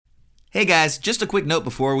Hey guys, just a quick note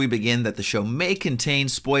before we begin that the show may contain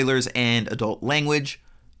spoilers and adult language,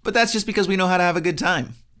 but that's just because we know how to have a good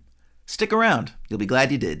time. Stick around, you'll be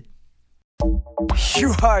glad you did.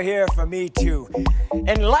 You are here for me to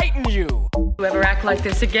enlighten you. You ever act like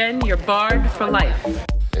this again, you're barred for life.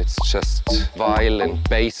 It's just vile and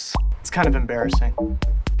base. It's kind of embarrassing.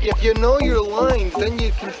 If you know your lines, then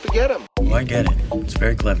you can forget them. Oh, I get it. It's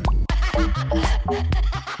very clever.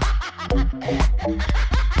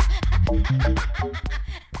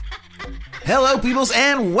 Hello, peoples,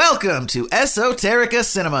 and welcome to Esoterica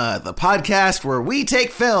Cinema, the podcast where we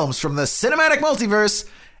take films from the cinematic multiverse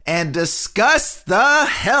and discuss the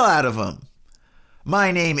hell out of them.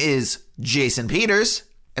 My name is Jason Peters,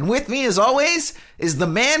 and with me, as always, is the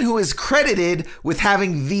man who is credited with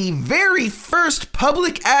having the very first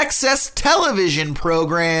public access television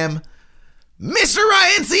program, Mr.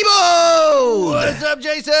 Ryan Seabold! What's up,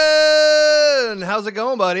 Jason? How's it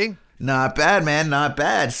going, buddy? Not bad, man, not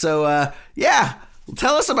bad. So,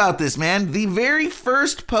 tell us about this, man. The very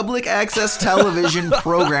first public access television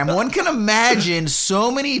program. One can imagine so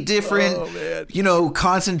many different,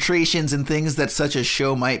 concentrations and things that such a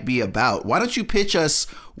show might be about. Why don't you pitch us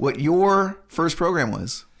what your first program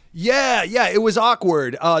was? Yeah, it was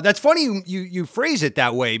awkward. That's funny you phrase it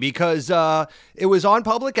that way because it was on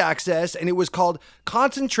public access and it was called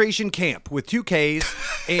Concentration Camp with 2 Ks.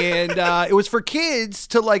 And it was for kids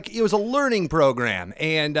it was a learning program.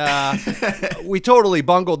 And we totally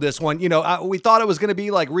bungled this one. We thought it was going to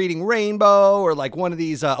be like Reading Rainbow or like one of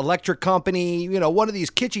these Electric Company, one of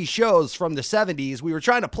these kitschy shows from the 70s. We were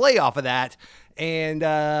trying to play off of that.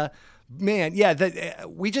 And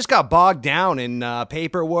we just got bogged down in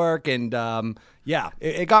paperwork and,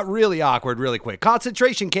 it got really awkward really quick.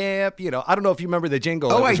 Concentration Camp, I don't know if you remember the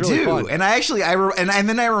jingle. Oh, I do. Fun. And I actually,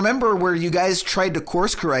 then I remember where you guys tried to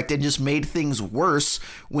course correct and just made things worse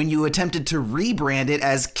when you attempted to rebrand it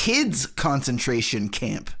as Kids Concentration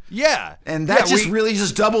Camp. Yeah. And that really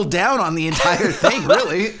doubled down on the entire thing,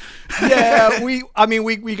 really. Yeah,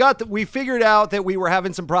 we figured out that we were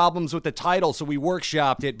having some problems with the title, so we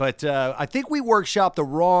workshopped it, but I think we workshopped the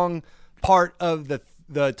wrong part of the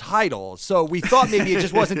title. So we thought maybe it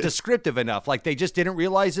just wasn't descriptive enough. Like they just didn't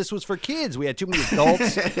realize this was for kids. We had too many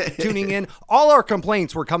adults tuning in. All our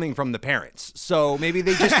complaints were coming from the parents. So maybe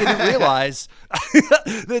they just didn't realize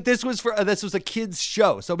that this was a kids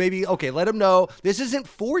show. So maybe, let them know this isn't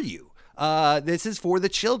for you. This is for the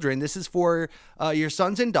children. This is for your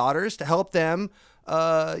sons and daughters to help them,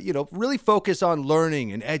 really focus on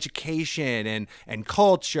learning and education and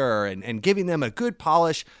culture and giving them a good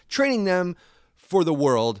polish, training them for the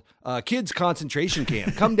world. Kids Concentration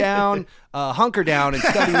Camp. Come down, hunker down and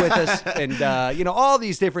study with us. And, all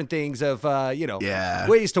these different things of,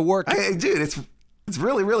 ways to work. Dude, it's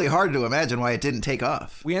really, really hard to imagine why it didn't take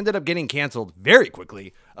off. We ended up getting canceled very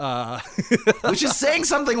quickly. Which is saying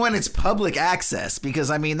something when it's public access, because,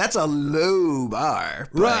 that's a low bar.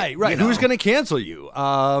 But, right. Who's going to cancel you?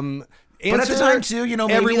 But at the time, too,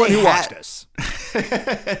 maybe everyone who watched us.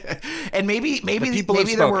 And maybe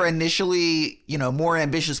there were initially, more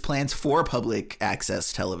ambitious plans for public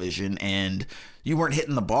access television, and you weren't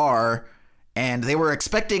hitting the bar. And they were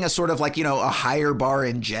expecting a sort of a higher bar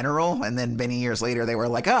in general. And then many years later, they were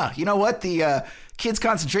like, you know what? The Kids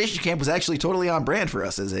Concentration Camp was actually totally on brand for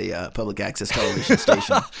us as a public access television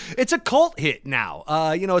station. It's a cult hit now.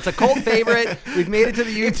 It's a cult favorite. We've made it to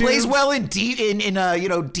the YouTube. It plays well in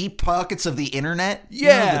deep pockets of the internet.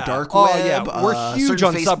 Yeah. The dark web. Yeah. We're huge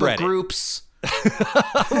on Facebook subreddit groups.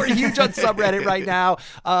 We're huge on subreddit right now.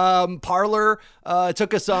 Parler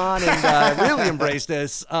took us on and really embraced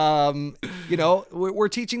us. We're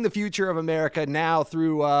teaching the future of America now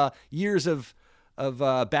through years of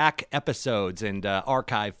back episodes and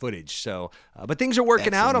archive footage. So, but things are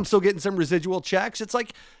working out. I'm still getting some residual checks. It's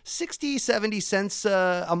like 60, 70 cents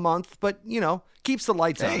a month, but keeps the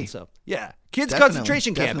lights on. So yeah, Kids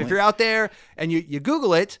Concentration Camp. If you're out there and you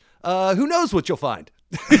Google it, who knows what you'll find.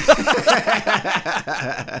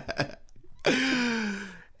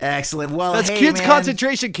 Excellent. Well, that's Kids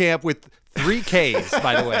Concentration Camp with 3 Ks,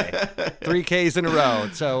 by the way. 3 Ks in a row.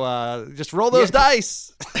 So just roll those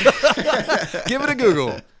dice. Give it a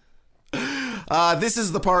Google. This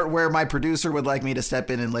is the part where my producer would like me to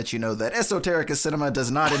step in and let you know that Esoterica Cinema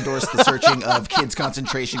does not endorse the searching of Kids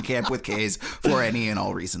Concentration Camp with Ks for any and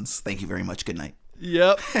all reasons. Thank you very much. Good night.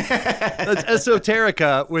 Yep. That's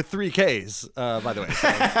Esoterica with 3 Ks, by the way.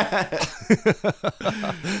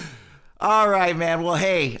 All right, man. Well,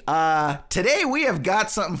 hey, today we have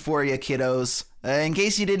got something for you, kiddos. In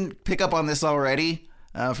case you didn't pick up on this already,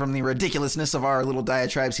 from the ridiculousness of our little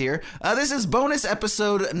diatribes here, this is bonus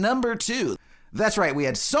episode number 2. That's right, we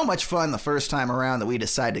had so much fun the first time around that we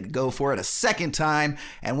decided to go for it a second time,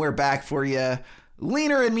 and we're back for you.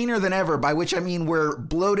 Leaner and meaner than ever, by which I mean we're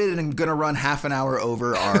bloated and going to run half an hour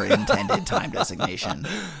over our intended time designation.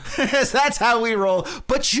 That's how we roll.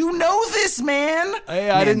 But you know this, man.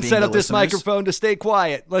 Hey, I didn't set up this microphone to stay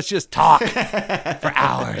quiet. Let's just talk for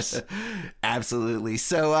hours. Absolutely.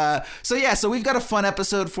 So we've got a fun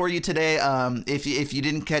episode for you today. If you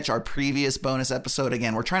didn't catch our previous bonus episode,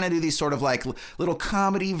 again, we're trying to do these sort of like little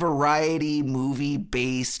comedy, variety,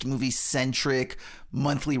 movie-based, movie-centric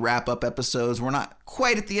monthly wrap-up episodes. We're not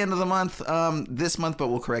quite at the end of the month this month, but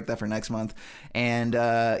we'll correct that for next month. And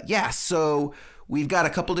so we've got a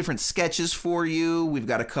couple different sketches for you. We've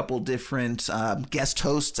got a couple different guest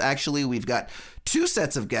hosts, actually. We've got 2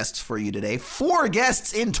 sets of guests for you today. 4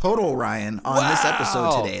 guests in total, Ryan, on this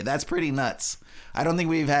episode today. That's pretty nuts. I don't think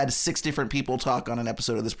we've had 6 different people talk on an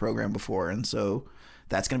episode of this program before, and so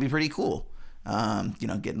that's going to be pretty cool.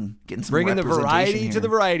 Getting some bringing the variety here to the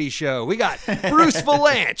variety show. We got Bruce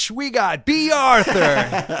Valanche, we got B. Arthur,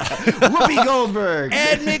 Whoopi Goldberg,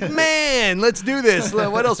 Ed McMahon. Let's do this.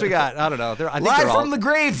 What else we got? I don't know. I think live from the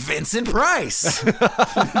grave, Vincent Price.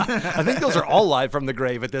 I think those are all live from the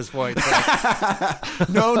grave at this point. So.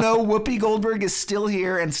 No, Whoopi Goldberg is still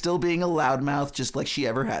here and still being a loudmouth, just like she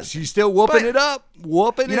ever has. She's still whooping it up.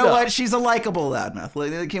 You know what? She's a likable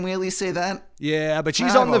loudmouth. Can we at least say that? Yeah, but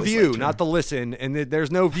she's on The View, not The Listen, and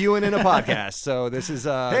there's no viewing in a podcast, so this is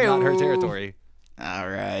not her territory. All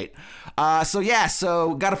right.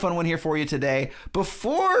 So got a fun one here for you today.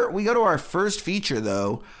 Before we go to our first feature,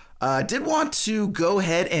 though, did want to go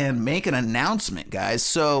ahead and make an announcement, guys.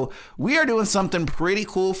 So we are doing something pretty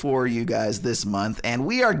cool for you guys this month, and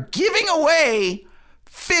we are giving away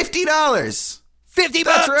 $50. $50.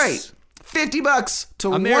 That's right. $50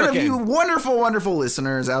 to American. One of you wonderful, wonderful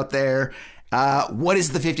listeners out there. What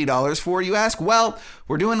is the $50 for, you ask? Well,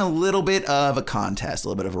 we're doing a little bit of a contest, a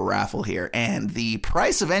little bit of a raffle here, and the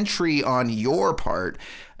price of entry on your part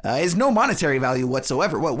is no monetary value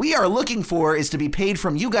whatsoever. What we are looking for is to be paid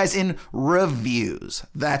from you guys in reviews.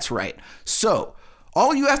 That's right. So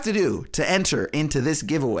all you have to do to enter into this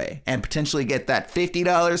giveaway and potentially get that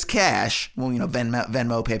 $50 cash, well,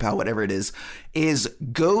 Venmo, PayPal, whatever it is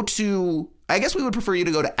go to, I guess we would prefer you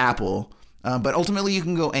to go to Apple, but ultimately you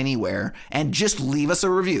can go anywhere and just leave us a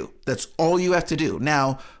review. That's all you have to do.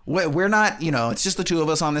 Now, we're not, it's just the 2 of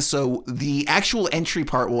us on this, so the actual entry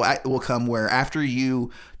part will come where after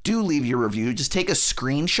you do leave your review, just take a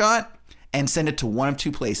screenshot and send it to one of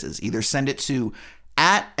 2 places. Either send it to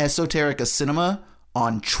 @Esoterica Cinema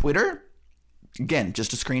on Twitter. Again,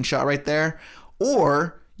 just a screenshot right there.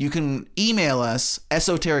 Or you can email us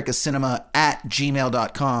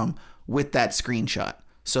esotericacinema@gmail.com with that screenshot.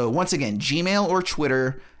 So once again, Gmail or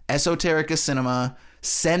Twitter, Esoterica Cinema,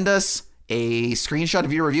 send us a screenshot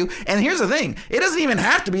of your review. And here's the thing, it doesn't even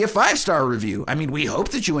have to be a 5-star review. I mean, we hope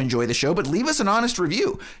that you enjoy the show, but leave us an honest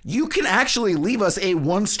review. You can actually leave us a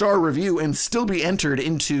 1-star review and still be entered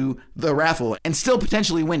into the raffle and still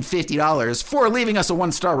potentially win $50 for leaving us a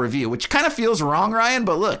 1-star review, which kind of feels wrong, Ryan,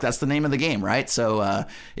 but look, that's the name of the game, right? So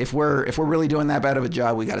if we're really doing that bad of a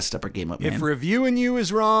job, we got to step our game up, man. If reviewing you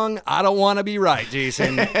is wrong, I don't want to be right,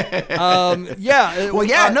 Jason.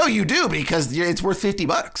 No, you do, because it's worth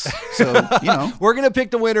 $50. So we're going to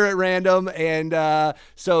pick the winner at random. And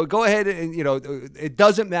so go ahead and, it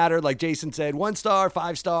doesn't matter. Like Jason said, 1-star,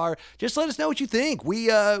 5-star, just let us know what you think.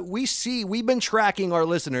 We've been tracking our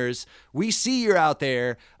listeners. We see you're out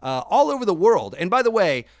there all over the world. And by the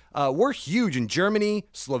way, we're huge in Germany,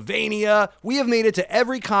 Slovenia. We have made it to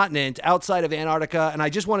every continent outside of Antarctica. And I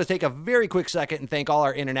just want to take a very quick second and thank all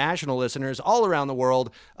our international listeners all around the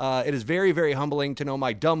world. It is very, very humbling to know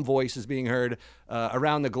my dumb voice is being heard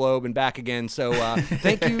around the globe and back again. So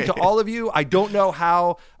thank you to all of you. I don't know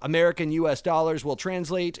how American US dollars will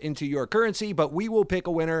translate into your currency, but we will pick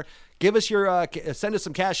a winner. Give us send us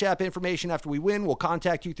some Cash App information after we win. We'll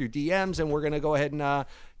contact you through DMs, and we're going to go ahead and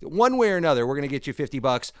one way or another, we're going to get you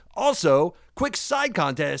 $50. Also, quick side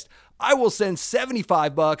contest. I will send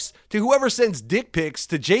 $75 to whoever sends dick pics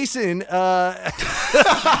to Jason, Jason's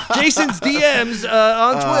DMs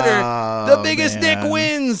on Twitter. The biggest dick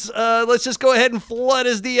wins. Let's just go ahead and flood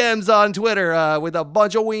his DMs on Twitter with a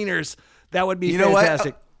bunch of wieners. That would be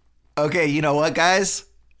fantastic. What? Okay, you know what, guys?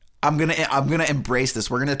 I'm gonna embrace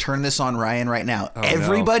this. We're gonna turn this on Ryan right now.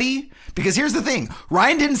 Everybody, because here's the thing: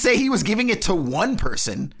 Ryan didn't say he was giving it to one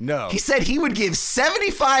person. No, he said he would give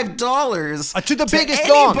 $75 to the biggest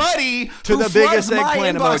dong, anybody to who the biggest floods my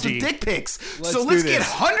eggplant inbox emoji with dick pics. Let's Let's get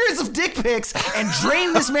hundreds of dick pics and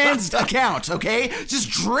drain this man's account. Okay, just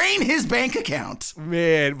drain his bank account,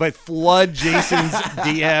 man. But flood Jason's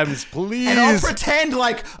DMs, please. And I'll pretend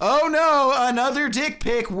like, oh no, another dick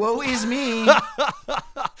pic. Woe is me.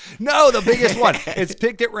 No, the biggest one. It's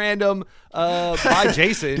picked at random by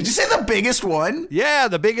Jason. Did you say the biggest one? Yeah,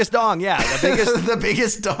 the biggest dong. Yeah, the biggest. The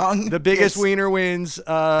biggest dong. The biggest wiener wins.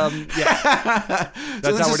 Yeah.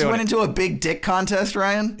 So this just went into a big dick contest,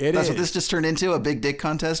 Ryan? That's what this just turned into, a big dick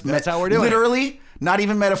contest? That's how we're doing it. Literally, not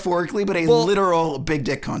even metaphorically, but a literal big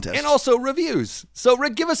dick contest. And also reviews. So,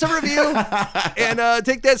 Rick, give us a review and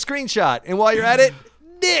take that screenshot. And while you're at it,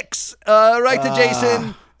 dicks. Write to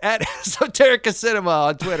Jason at Esoterica Cinema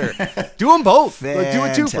on Twitter. Do them both. Do a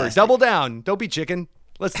twofer. Double down. Don't be chicken.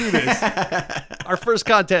 Let's do this. Our first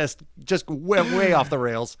contest just went way off the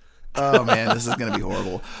rails. Oh, man, this is going to be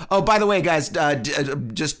horrible. Oh, by the way, guys,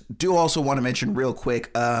 just do also want to mention real quick,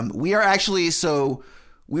 we are actually,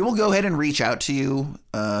 we will go ahead and reach out to you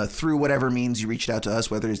through whatever means you reached out to us,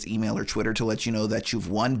 whether it's email or Twitter, to let you know that you've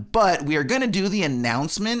won. But we are going to do the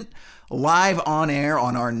announcement live on air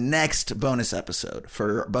on our next bonus episode,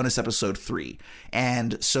 for bonus episode 3.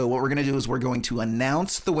 And so what we're going to do is we're going to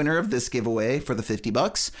announce the winner of this giveaway for the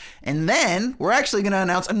 $50, and then we're actually going to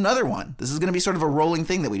announce another one. This is going to be sort of a rolling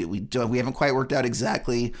thing that we do. We haven't quite worked out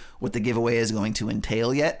exactly what the giveaway is going to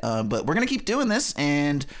entail yet, but we're going to keep doing this,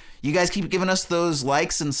 and you guys keep giving us those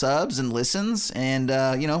likes and subs and listens, and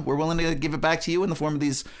we're willing to give it back to you in the form of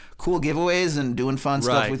these cool giveaways and doing fun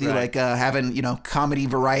stuff with you, like having comedy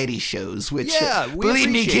variety shows. Which,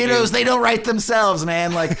 believe me, kiddos, they don't write themselves,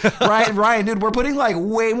 man. Like Ryan, dude, we're putting like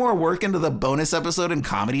way more work into the bonus episode and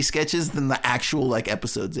comedy sketches than the actual like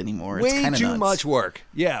episodes anymore. It's way kind of too much work.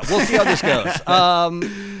 Yeah, we'll see how this goes.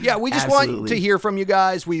 We just want to hear from you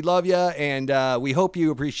guys. We love you, and we hope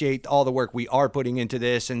you appreciate all the work we are putting into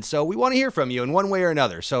this. And so we want to hear from you in one way or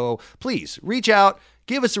another. So please reach out.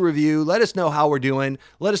 Give us a review. Let us know how we're doing.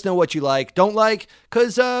 Let us know what you like, don't like,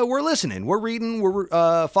 because we're listening. We're reading.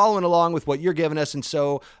 We're following along with what you're giving us. And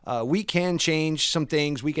so we can change some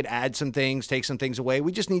things. We could add some things, take some things away.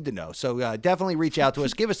 We just need to know. So definitely reach out to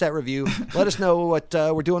us. Give us that review. Let us know what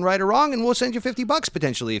we're doing right or wrong, and we'll send you $50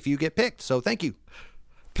 potentially if you get picked. So thank you.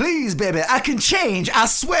 Please, baby, I can change. I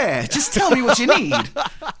swear. Just tell me what you need.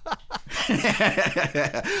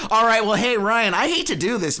 All right. Well, hey, Ryan, I hate to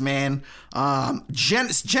do this, man.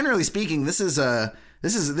 Generally speaking, this is a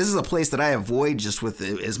place that I avoid just with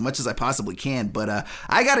as much as I possibly can. But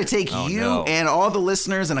I got to take and all the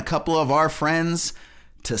listeners and a couple of our friends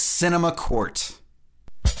to Cinema Court.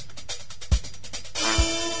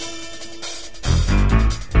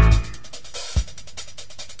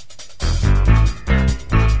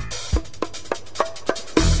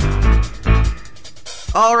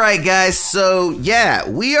 All right, guys. So,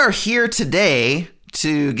 we are here today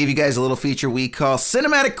to give you guys a little feature we call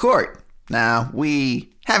Cinematic Court. Now,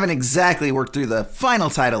 we haven't exactly worked through the final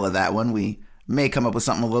title of that one. We may come up with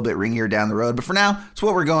something a little bit ringier down the road, but for now, it's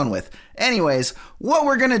what we're going with. Anyways, what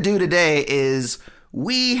we're going to do today is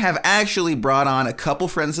we have actually brought on a couple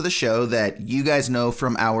friends of the show that you guys know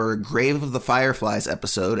from our Grave of the Fireflies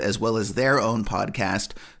episode, as well as their own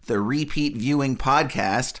podcast, the Repeat Viewing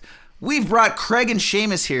Podcast. We've brought Craig and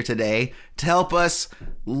Seamus here today to help us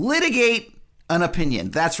litigate an opinion.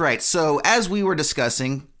 That's right. So as we were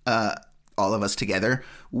discussing, all of us together,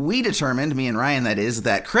 we determined, me and Ryan that is,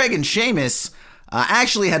 that Craig and Seamus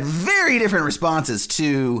actually had very different responses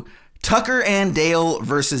to Tucker and Dale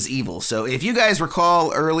versus Evil. So if you guys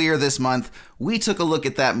recall earlier this month, we took a look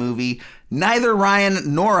at that movie. Neither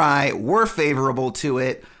Ryan nor I were favorable to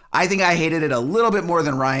it. I think I hated it a little bit more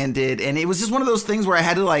than Ryan did, and it was just one of those things where I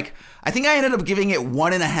had to I think I ended up giving it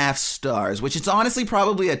 1.5 stars, which is honestly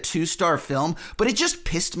probably a 2-star film, but it just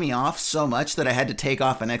pissed me off so much that I had to take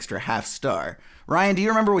off an extra half star. Ryan, do you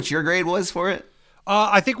remember what your grade was for it?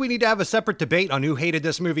 I think we need to have a separate debate on who hated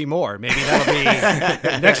this movie more. Maybe that'll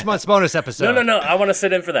be next month's bonus episode. No. I want to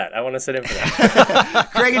sit in for that.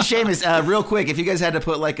 Craig and Seamus, real quick, if you guys had to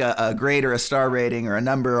put like a grade or a star rating or a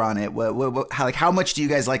number on it, how much do you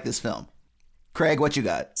guys like this film? Craig, what you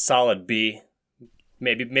got? Solid B.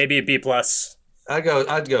 Maybe a B plus. I'd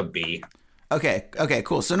go B. Okay,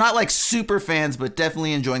 cool. So not like super fans, but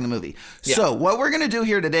definitely enjoying the movie. Yeah. So what we're going to do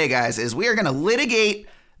here today, guys, is we are going to litigate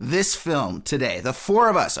this film today, the 4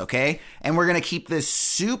 of us, okay? And we're going to keep this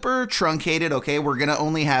super truncated, okay? We're going to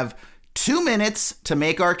only have 2 minutes to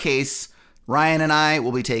make our case. Ryan and I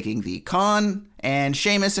will be taking the con, and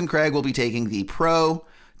Seamus and Craig will be taking the pro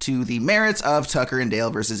to the merits of Tucker and Dale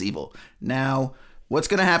versus Evil. Now, what's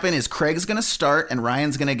going to happen is Craig's going to start, and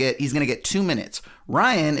Ryan's going to get 2 minutes.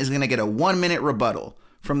 Ryan is going to get a 1 minute rebuttal.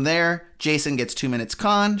 From there, Jason gets 2 minutes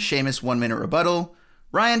con, Seamus 1 minute rebuttal,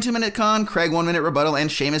 Ryan 2 minute con, Craig 1 minute rebuttal, and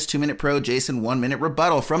Seamus 2 minute pro, Jason 1 minute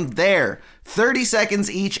rebuttal. From there, 30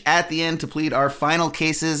 seconds each at the end to plead our final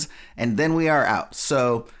cases, and then we are out.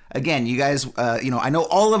 So again, you guys, I know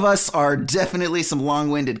all of us are definitely some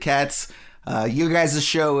long-winded cats. You guys'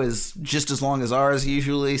 show is just as long as ours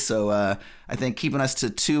usually, so I think keeping us to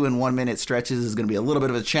 2 and 1 minute stretches is going to be a little bit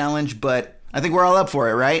of a challenge, but I think we're all up for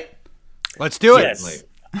it, right? Let's do it. Yes.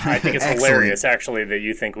 I think it's hilarious, actually, that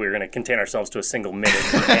you think we're going to contain ourselves to a single minute.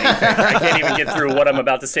 I can't even get through what I'm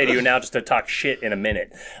about to say to you now just to talk shit in a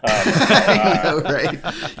minute. I know, right?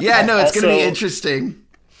 Yeah, no, it's going to be interesting.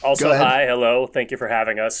 Also, hi, hello. Thank you for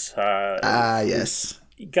having us. Yes.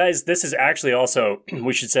 Guys, this is actually also,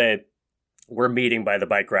 we should say, we're meeting by the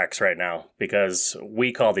bike racks right now because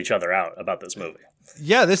we called each other out about this movie.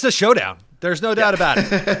 Yeah, this is a showdown. There's no doubt about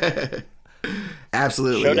it.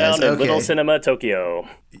 Absolutely. Showdown in Little Cinema, Tokyo.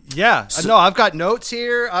 Yeah. No, I've got notes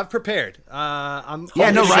here. I've prepared.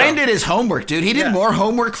 Ryan did his homework, dude. He did more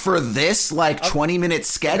homework for this 20-minute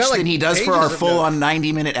sketch than he does for our full-on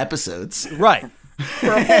 90-minute episodes. Right.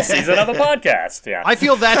 For a full season of a podcast, yeah. I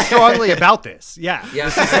feel that strongly about this. Yeah. Yeah.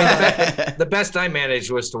 The best I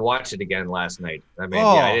managed was to watch it again last night. I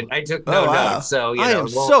mean, I took no notes, so I am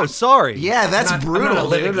so sorry. Yeah, that's brutal. I'm not a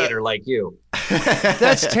litigator like you.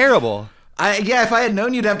 That's terrible. If I had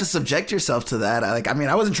known you'd have to subject yourself to that,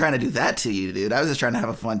 I wasn't trying to do that to you, dude. I was just trying to have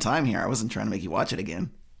a fun time here. I wasn't trying to make you watch it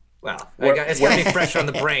again. Well, it's going to be fresh on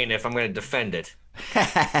the brain if I'm going to defend it.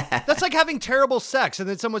 That's like having terrible sex, and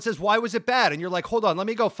then someone says, why was it bad? And you're like, hold on, let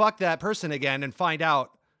me go fuck that person again and find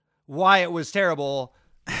out why it was terrible.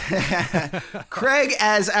 Craig,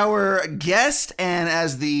 as our guest and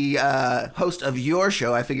as the host of your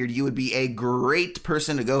show, I figured you would be a great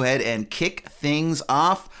person to go ahead and kick things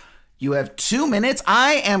off. You have 2 minutes.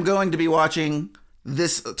 I am going to be watching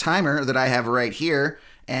this timer that I have right here.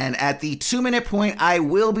 And at the 2 minute point, I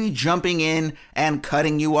will be jumping in and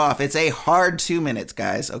cutting you off. It's a hard 2 minutes,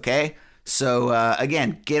 guys, okay? So,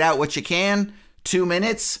 again, get out what you can. 2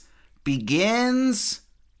 minutes begins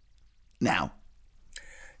now.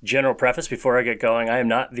 General preface before I get going, I am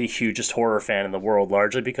not the hugest horror fan in the world,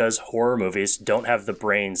 largely because horror movies don't have the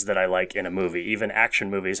brains that I like in a movie. Even action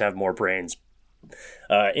movies have more brains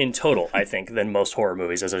in total, I think, than most horror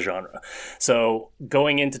movies as a genre. So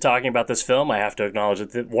going into talking about this film, I have to acknowledge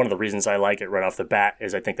that one of the reasons I like it right off the bat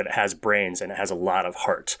is I think that it has brains and it has a lot of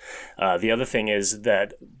heart. The other thing is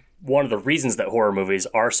that one of the reasons that horror movies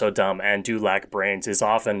are so dumb and do lack brains is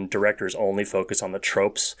often directors only focus on the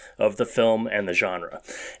tropes of the film and the genre.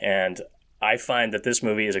 And I find that this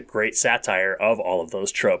movie is a great satire of all of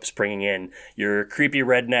those tropes, bringing in your creepy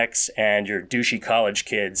rednecks and your douchey college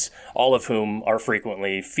kids, all of whom are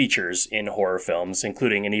frequently features in horror films,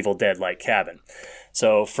 including an Evil Dead-like cabin.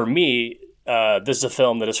 So for me, this is a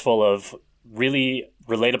film that is full of really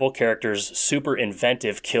relatable characters, super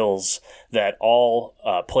inventive kills that all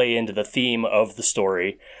play into the theme of the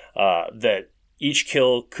story, that each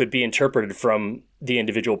kill could be interpreted from the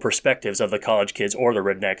individual perspectives of the college kids or the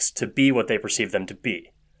rednecks to be what they perceive them to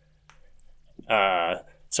be.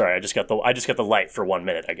 Sorry, I just got the light for 1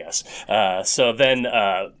 minute, I guess. So then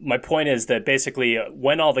my point is that basically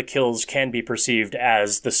when all the kills can be perceived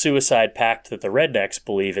as the suicide pact that the rednecks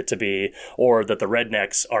believe it to be, or that the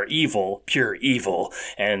rednecks are evil, pure evil,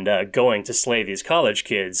 and going to slay these college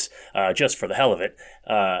kids just for the hell of it,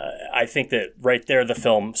 I think that right there the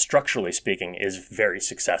film, structurally speaking, is very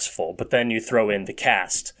successful. But then you throw in the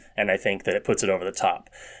cast, and I think that it puts it over the top.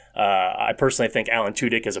 I personally think Alan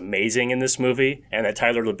Tudyk is amazing in this movie, and that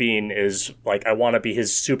Tyler Labine is like, I want to be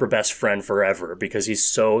his super best friend forever because he's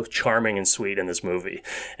so charming and sweet in this movie.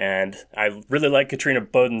 And I really like Katrina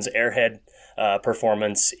Bowden's airhead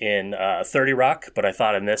performance in 30 Rock, but I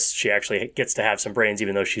thought in this she actually gets to have some brains,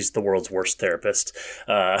 even though she's the world's worst therapist.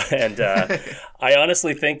 I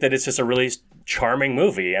honestly think that it's just a really charming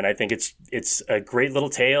movie, and I think it's a great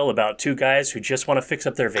little tale about two guys who just want to fix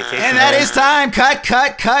up their vacation. And that is time.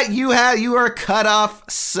 Cut. You are cut off,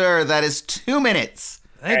 sir. That is 2 minutes.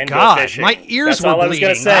 Thank God. My ears That's were all bleeding. I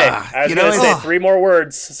was going to say. I was going to say 3 more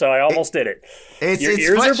words, so I almost did it. Your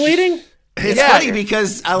ears are bleeding? It's funny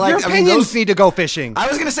because your opinions need to go fishing. I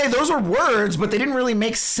was going to say those were words, but they didn't really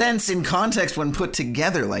make sense in context when put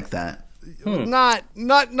together like that.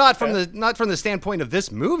 Not from the standpoint of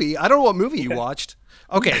this movie. I don't know what movie you watched.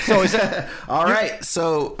 Okay, so is that all right?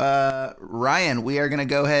 So Ryan, we are going to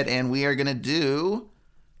go ahead and we are going to do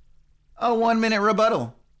a 1-minute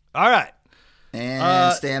rebuttal. All right.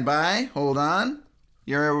 And stand by. Hold on.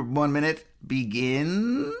 Your 1 minute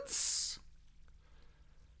begins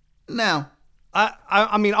now.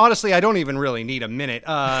 I mean, honestly, I don't even really need a minute.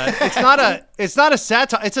 It's not a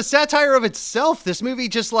satire. It's a satire of itself. This movie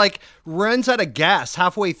just like runs out of gas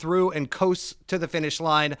halfway through and coasts to the finish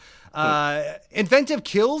line. Inventive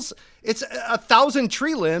kills. It's 1,000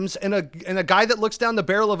 tree limbs and a guy that looks down the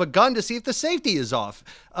barrel of a gun to see if the safety is off.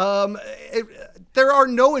 There are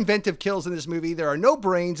no inventive kills in this movie. There are no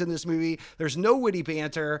brains in this movie. There's no witty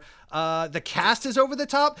banter. The cast is over the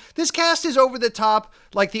top. This cast is over the top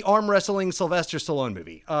like the arm wrestling Sylvester Stallone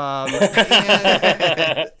movie.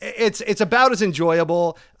 It's about as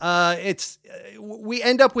enjoyable. We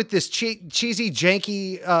end up with this cheesy,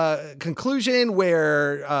 janky conclusion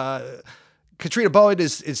where Katrina Boyd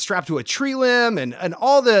is strapped to a tree limb and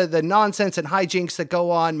all the nonsense and hijinks that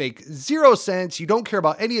go on make zero sense. You don't care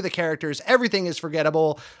about any of the characters. Everything is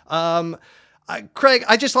forgettable. Craig,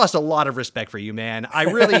 I just lost a lot of respect for you, man. I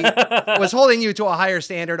really was holding you to a higher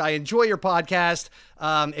standard. I enjoy your podcast,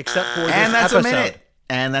 except for this that's episode. a minute.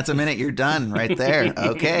 And that's a minute. You're done right there.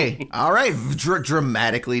 Okay. All right.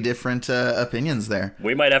 Dramatically different opinions there.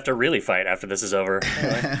 We might have to really fight after this is over.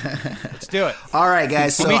 Let's do it. All right,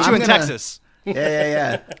 guys. So We'll meet you in Texas.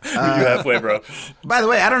 Yeah. You halfway, bro. By the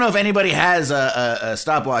way, I don't know if anybody has a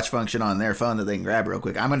stopwatch function on their phone that they can grab real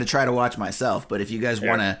quick. I'm going to try to watch myself, but if you guys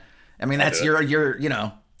want to, I mean, that's you're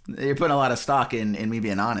putting a lot of stock in me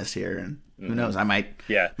being honest here, and who knows, I might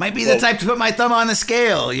be the type to put my thumb on the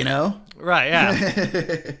scale, you know? Right,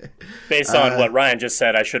 yeah. Based on what Ryan just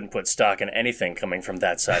said, I shouldn't put stock in anything coming from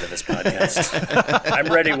that side of this podcast.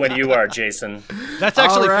 I'm ready when you are, Jason. That's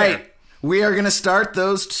actually all right. fair. We are going to start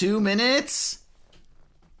those 2 minutes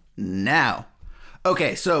now.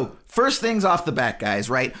 Okay, so first things off the bat, guys,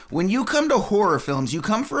 right? When you come to horror films, you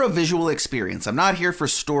come for a visual experience. I'm not here for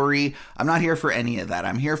story. I'm not here for any of that.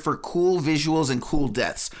 I'm here for cool visuals and cool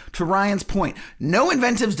deaths. To Ryan's point, no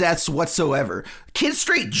inventive deaths whatsoever. Kid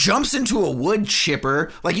straight jumps into a wood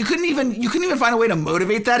chipper. Like you couldn't even find a way to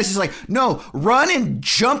motivate that. It's just like, no, run and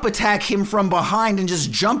jump attack him from behind and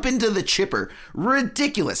just jump into the chipper.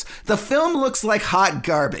 Ridiculous. The film looks like hot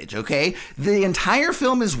garbage, okay? The entire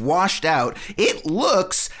film is washed out. It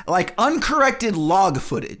looks like uncorrected log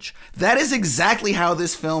footage. That is exactly how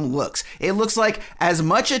this film looks. It looks like as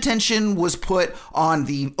much attention was put on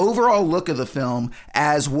the overall look of the film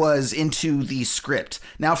as was into the script.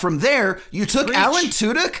 Now from there, you took Alan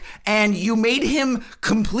Tudyk and you made him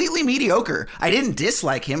completely mediocre. I didn't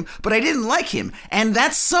dislike him, but I didn't like him. And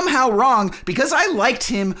that's somehow wrong because I liked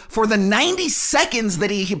him for the 90 seconds that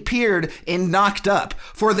he appeared in Knocked Up.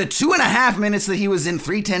 For the 2.5 minutes that he was in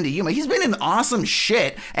 3:10 to Yuma. He's been in awesome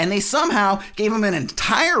shit, and they somehow gave him an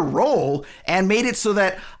entire role and made it so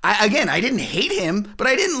that, I didn't hate him, but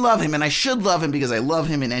I didn't love him, and I should love him because I love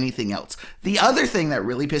him in anything else. The other thing that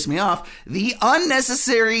really pissed me off, the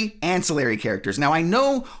unnecessary ancillary characters. Now, I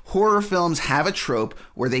know horror films have a trope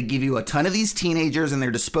where they give you a ton of these teenagers and they're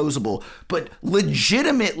disposable, but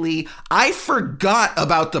legitimately, I forgot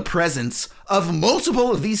about the presence of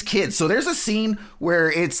multiple of these kids. So there's a scene where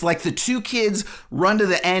it's like the 2 kids run to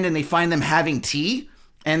the end and they find them having tea.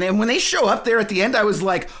 And then when they show up there at the end, I was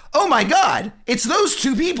like, oh my God, it's those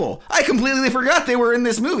 2 people. I completely forgot they were in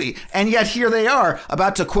this movie. And yet here they are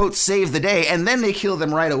about to, quote, save the day. And then they kill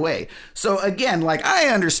them right away. So again, like, I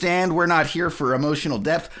understand we're not here for emotional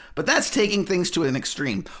depth, but that's taking things to an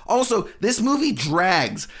extreme. Also, this movie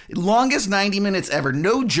drags. Longest 90 minutes ever.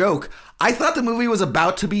 No joke. I thought the movie was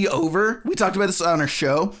about to be over. We talked about this on our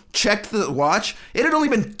show. Checked the watch. It had only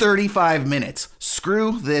been 35 minutes.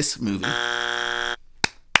 Screw this movie.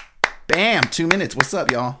 Bam, 2 minutes. What's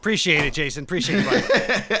up, y'all? Appreciate it, Jason. Appreciate it,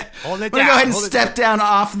 buddy. Hold it down. I'm going to go ahead and step down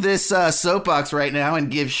off this soapbox right now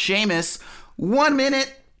and give Seamus 1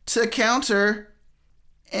 minute to counter,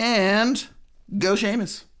 and go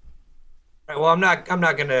Seamus. Well, I'm not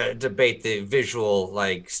going to debate the visual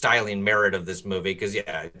styling merit of this movie because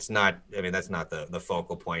it's not. I mean, that's not the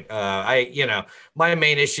focal point. My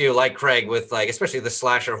main issue, like Craig, with especially the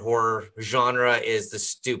slasher horror genre, is the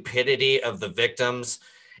stupidity of the victims.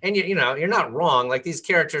 And you're not wrong. Like, these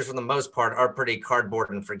characters, for the most part, are pretty cardboard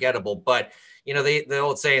and forgettable. But the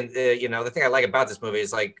old saying, the thing I like about this movie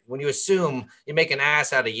is, like, when you assume, you make an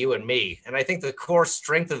ass out of you and me. And I think the core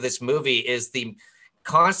strength of this movie is the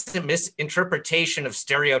constant misinterpretation of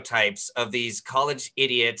stereotypes of these college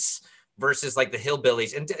idiots versus like the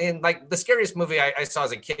hillbillies. And like the scariest movie I saw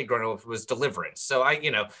as a kid growing up was Deliverance. So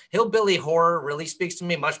hillbilly horror really speaks to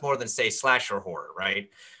me much more than say slasher horror, right?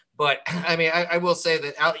 But I mean, I will say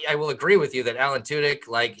that I will agree with you that Alan Tudyk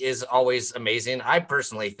like is always amazing. I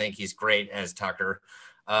personally think he's great as Tucker.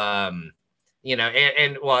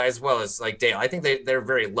 And well, as well as like Dale, I think they're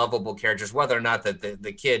very lovable characters, whether or not that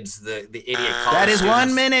the kids, the idiot. That is students.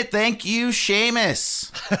 1 minute. Thank you,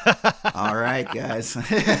 Seamus. All right, guys.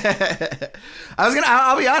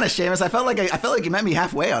 I'll be honest, Seamus. I felt like you met me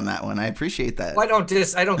halfway on that one. I appreciate that. Well, I don't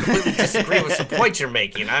completely disagree with some points you're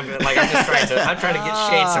making. I'm trying to get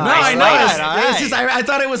Shane some No, nice I know. lights. I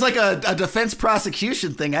thought it was like a defense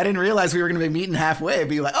prosecution thing. I didn't realize we were going to be meeting halfway and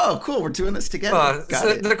be like, oh, cool, we're doing this together.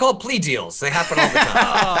 They're called plea deals. They happen all the time.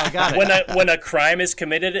 Oh, got it. When a crime is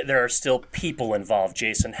committed, there are still people involved.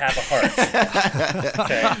 Jason, have a heart.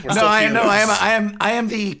 Okay? No, I know. I am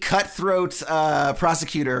the cutthroat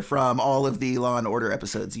prosecutor from all of the Law and Order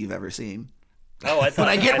episodes you've ever seen. Oh, I thought. But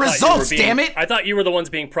I get results. Damn it! I thought you were the ones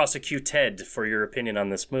being prosecuted for your opinion on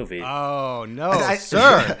this movie. Oh no,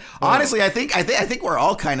 sir. Honestly, I think we're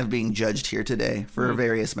all kind of being judged here today for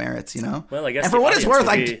various merits. Well, I guess. And for what it's worth,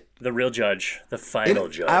 the real judge, the final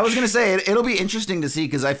judge. I was going to say it'll be interesting to see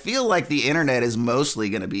because I feel like the internet is mostly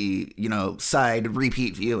going to be, side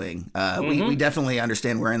repeat viewing. We definitely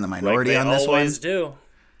understand we're in the minority on this one. Always do.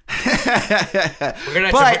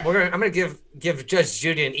 I'm gonna give Judge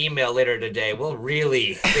Judy an email later today. We'll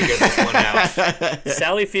really figure this one out.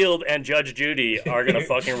 Sally Field and Judge Judy are gonna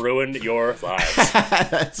fucking ruin your lives.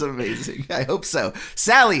 That's amazing. I hope so.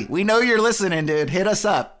 Sally, we know you're listening, dude. Hit us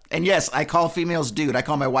up. And yes, I call females dude. I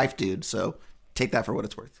call my wife dude. So take that for what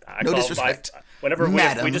it's worth. No disrespect. Whenever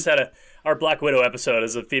we just had our Black Widow episode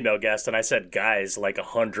as a female guest, and I said guys like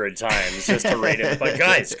 100 times just to rate it. But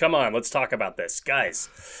guys, come on, let's talk about this.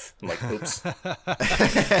 Guys. I'm like, oops.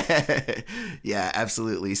 Yeah,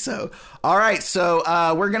 absolutely. So, all right. So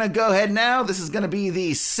we're going to go ahead now. This is going to be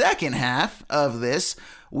the second half of this.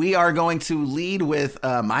 We are going to lead with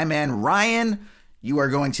my man, Ryan. You are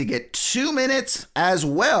going to get 2 minutes as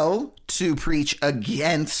well to preach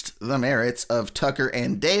against the merits of Tucker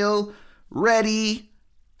and Dale. Ready,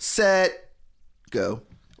 set, go.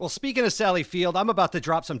 Well, speaking of Sally Field, I'm about to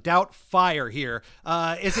drop some doubt fire here.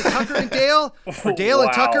 Is it Tucker and Dale? Or Dale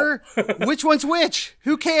and Tucker? Which one's which?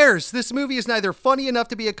 Who cares? This movie is neither funny enough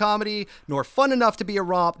to be a comedy, nor fun enough to be a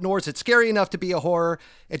romp, nor is it scary enough to be a horror.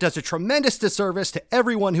 It does a tremendous disservice to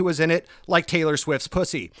everyone who was in it, like Taylor Swift's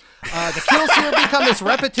pussy. The kills here become as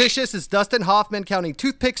repetitious as Dustin Hoffman counting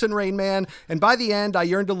toothpicks in Rain Man, and by the end, I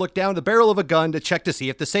yearned to look down the barrel of a gun to check to see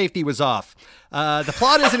if the safety was off. The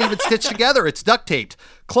plot isn't even stitched together. It's duct taped.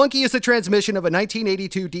 Clunky is the transmission of a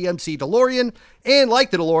 1982 DMC DeLorean. And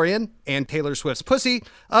like the DeLorean and Taylor Swift's pussy,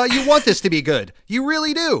 you want this to be good. You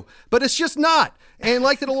really do. But it's just not. And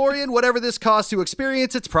like the DeLorean, whatever this costs to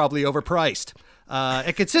experience, it's probably overpriced.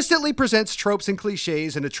 It consistently presents tropes and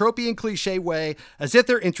cliches in a tropey and cliche way as if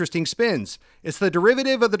they're interesting spins. It's the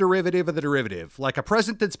derivative of the derivative of the derivative, like a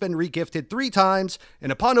present that's been regifted 3 times,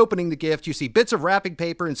 and upon opening the gift, you see bits of wrapping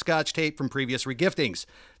paper and scotch tape from previous regiftings.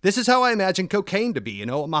 This is how I imagine cocaine to be in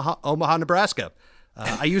Omaha, Nebraska.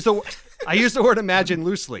 I use the word imagine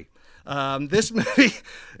loosely. This movie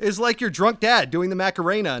is like your drunk dad doing the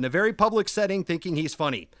Macarena in a very public setting thinking he's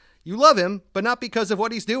funny. You love him, but not because of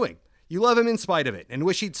what he's doing. You love him in spite of it and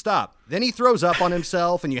wish he'd stop. Then he throws up on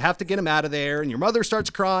himself and you have to get him out of there and your mother starts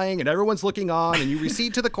crying and everyone's looking on and you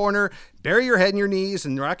recede to the corner, bury your head in your knees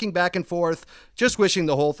and rocking back and forth, just wishing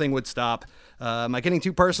the whole thing would stop. Am I getting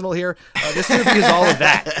too personal here? This movie is all of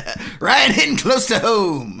that. Ryan hitting close to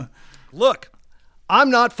home. Look, I'm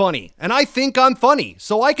not funny, and I think I'm funny,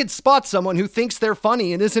 so I could spot someone who thinks they're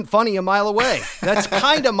funny and isn't funny a mile away. That's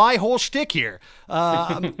kind of my whole shtick here.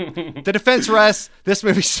 The defense rests. This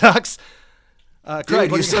movie sucks. Craig,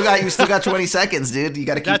 you still got 20 seconds, dude. You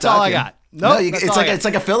got to keep That's talking. all I got. No, it's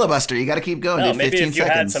like a filibuster. You got to keep going. Dude. Maybe 15 if you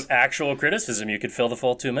seconds. had some actual criticism, you could fill the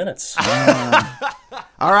full 2 minutes.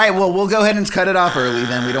 All right, well, we'll go ahead and cut it off early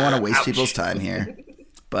then. We don't want to waste people's time here.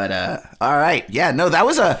 But, all right. Yeah, no, that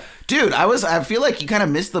was dude, I feel like you kind of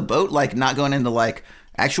missed the boat, like, not going into, like,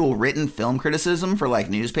 actual written film criticism for, like,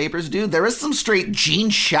 newspapers, dude. There was some straight Gene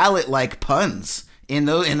Shalit-like puns in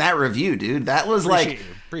that review, dude. That was, I think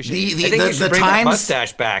you should bring that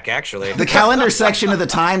mustache back, actually. The calendar section of the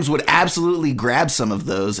Times would absolutely grab some of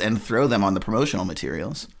those and throw them on the promotional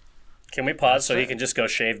materials. Can we pause so he can just go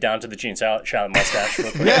shave down to the Gene Shalit mustache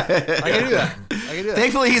real quick? Yeah, I can do that.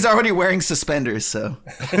 Thankfully, he's already wearing suspenders, so.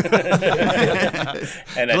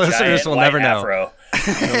 And a listeners will never know.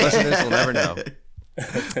 The listeners will never know.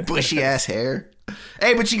 Bushy ass hair.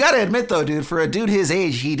 Hey, but you got to admit, though, dude, for a dude his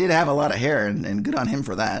age, he did have a lot of hair, and good on him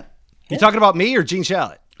for that. You talking about me or Gene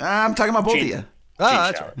Shalit? I'm talking about both of you.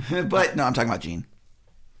 Oh, that's right. But no, I'm talking about Gene.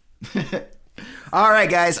 All right,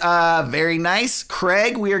 guys. Very nice.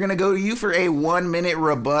 Craig, we are going to go to you for a 1-minute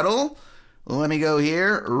rebuttal. Let me go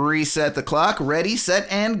here. Reset the clock. Ready,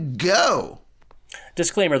 set, and go.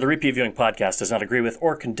 Disclaimer, the Repeat Viewing Podcast does not agree with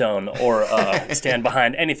or condone or stand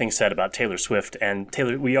behind anything said about Taylor Swift. And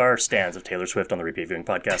we are stans of Taylor Swift on the Repeat Viewing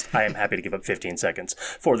Podcast. I am happy to give up 15 seconds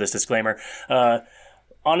for this disclaimer.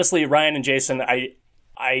 Honestly, Ryan and Jason,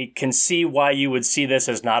 I can see why you would see this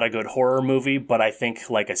as not a good horror movie, but I think,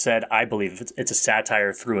 like I said, I believe it's a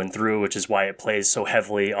satire through and through, which is why it plays so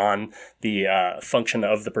heavily on the function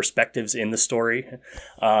of the perspectives in the story.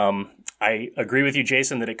 I agree with you,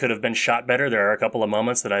 Jason, that it could have been shot better. There are a couple of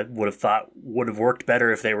moments that I would have thought would have worked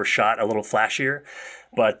better if they were shot a little flashier.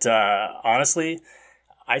 But honestly,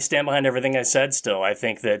 I stand behind everything I said still. I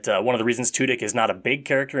think that one of the reasons Tudyk is not a big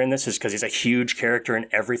character in this is because he's a huge character in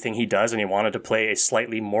everything he does, and he wanted to play a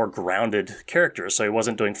slightly more grounded character. So he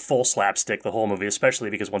wasn't doing full slapstick the whole movie,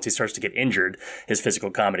 especially because once he starts to get injured, his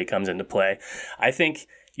physical comedy comes into play. I think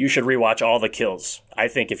you should rewatch all the kills. I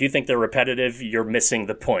think if you think they're repetitive, you're missing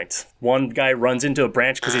the point. One guy runs into a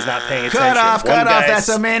branch because he's not paying attention. Cut off. That's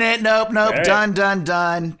a minute. Nope. Right. Done.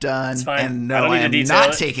 It's fine. And no, I am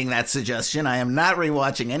not taking that suggestion. I am not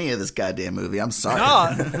rewatching any of this goddamn movie. I'm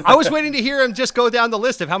sorry. No, I was waiting to hear him just go down the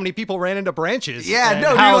list of how many people ran into branches. Yeah,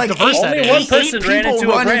 no, how you're like diverse that only is. one person ran into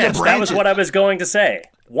a branch. That was what I was going to say.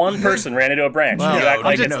 One person ran into a branch. Well, you act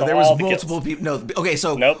like it's there was multiple people. No, okay,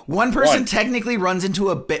 so one person technically runs into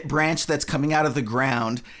a branch that's coming out of the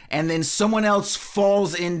ground, and then someone else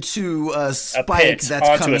falls into a spike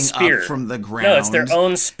that's coming up from the ground. No, it's their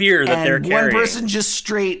own spear that they're carrying. One person just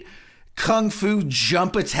straight kung fu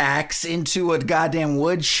jump attacks into a goddamn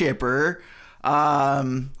wood chipper. What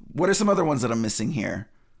are some other ones that I'm missing here?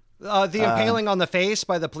 The impaling on the face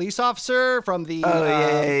by the police officer from the...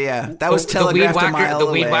 yeah. That was telegraphed a mile away.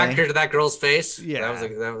 The weed whacker to that girl's face? Yeah.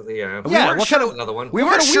 That was yeah. We weren't sure another one. We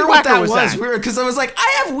weren't sure what that was. Because I was like,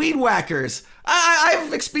 I have weed whackers.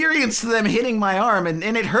 I've experienced them hitting my arm, and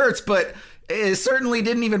it hurts, but... It certainly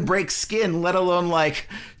didn't even break skin, let alone, like,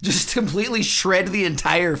 just completely shred the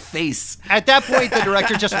entire face. At that point, the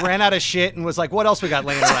director just ran out of shit and was like, what else we got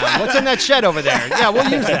laying around? What's in that shed over there? Yeah,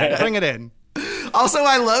 we'll use that. Bring it in. Also,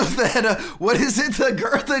 I love that, what is it,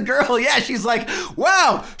 the girl, yeah, she's like,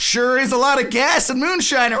 wow, sure is a lot of gas and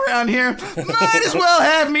moonshine around here. Might as well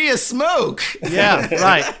have me a smoke. Yeah,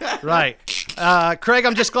 right. Craig,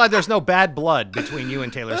 I'm just glad there's no bad blood between you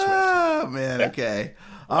and Taylor Swift. Oh, man, okay.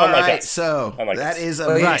 All right, so that is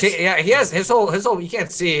a nice. Yeah, he has his whole. You can't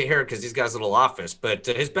see it here because he's got his little office, but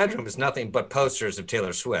his bedroom is nothing but posters of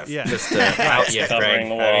Taylor Swift. Yeah, just out yet, covering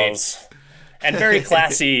the walls. And very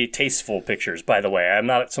classy, tasteful pictures, by the way. I'm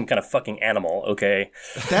not some kind of fucking animal, okay?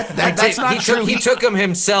 That's not true. He took him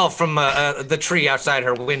himself from the tree outside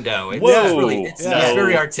her window. It's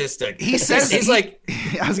very artistic. He says he's like.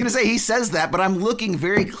 I was gonna say he says that, but I'm looking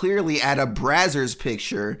very clearly at a Brazzers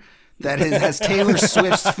picture that has Taylor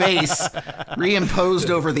Swift's face reimposed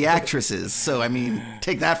over the actresses. So, I mean,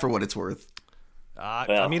 take that for what it's worth.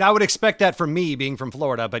 I mean, I would expect that from me being from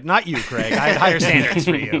Florida, but not you, Craig. I had higher standards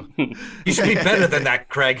for you. You should be better than that,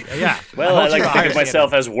 Craig. Yeah. Well, I like to think of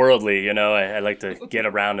myself as worldly, you know. I like to get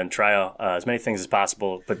around and try as many things as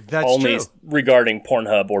possible, but that's only true. Regarding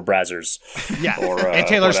Pornhub or Brazzers. Yeah, or, and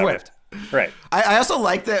Taylor whatever. Swift. Right. I also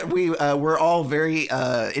like that we're all very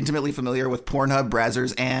intimately familiar with Pornhub,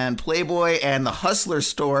 Brazzers, and Playboy and the Hustler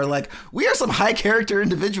store. Like, we are some high character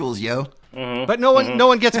individuals, yo. Mm-hmm. But no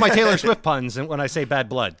one gets my Taylor Swift puns when I say bad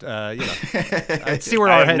blood. I see where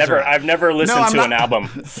our heads are. I've never listened to an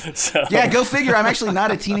album. So. Yeah, go figure. I'm actually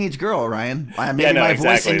not a teenage girl, Ryan. Maybe my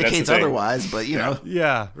voice indicates otherwise, but you know.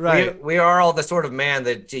 Yeah, right. We are all the sort of man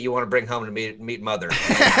that you want to bring home to meet mother.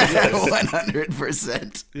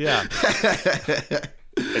 100%. Yeah.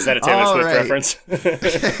 Is that a Taylor Swift reference?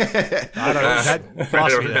 I don't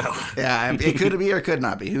know. Yeah, it could be or could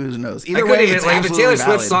not be. Who knows? Either way, it's like, if the absolutely Taylor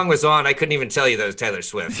valid. Swift song was on, I couldn't even tell you that was Taylor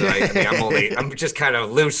Swift. So I'm just kind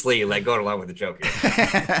of loosely like going along with the joke here. All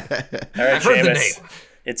right, I've heard the Seamus. name.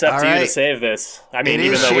 It's up to you to save this. I mean,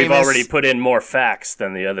 even though we've already put in more facts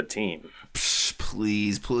than the other team.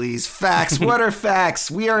 Please. Facts. What are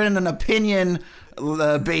facts? We are in an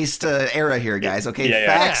opinion-based era here, guys. Okay,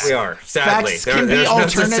 facts. We are. Sadly, facts can be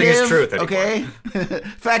alternative. No truth anymore. Okay,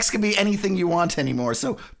 facts can be anything you want anymore.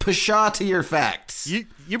 So, pshaw to your facts.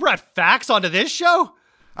 You brought facts onto this show?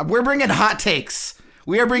 We're bringing hot takes.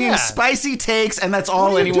 We are bringing spicy takes, and that's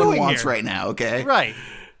all anyone wants right now. Okay, right.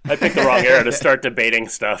 I picked the wrong era to start debating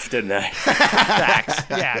stuff, didn't I? Facts.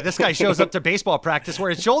 Yeah, this guy shows up to baseball practice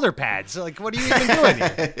wearing shoulder pads. Like, what are you even doing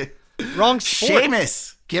here? Wrong sport.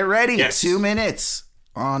 Seamus, get ready. Yes. 2 minutes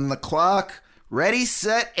on the clock. Ready,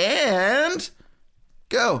 set, and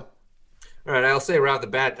go. All right, I'll say right off the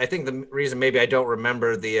bat, I think the reason maybe I don't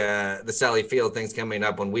remember the Sally Field things coming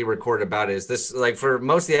up when we recorded about it is this, like for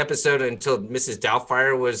most of the episode until Mrs.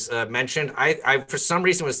 Doubtfire was mentioned, I for some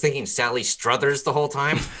reason was thinking Sally Struthers the whole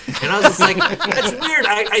time. And I was just like, that's weird.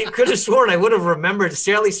 I could have sworn I would have remembered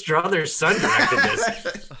Sally Struthers' son directed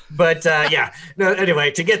this. But yeah, no, anyway,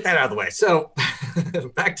 to get that out of the way. So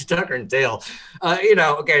back to Tucker and Dale.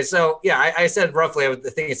 Okay, so yeah, I said roughly I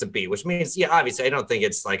think it's a B, which means, yeah, obviously I don't think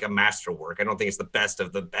it's like a masterwork. I don't think it's the best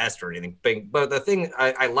of the best or anything. But the thing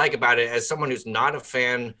I like about it, as someone who's not a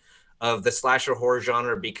fan of the slasher horror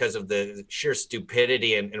genre because of the sheer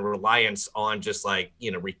stupidity and reliance on just like,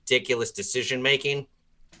 ridiculous decision making,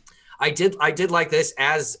 I did like this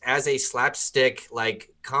as a slapstick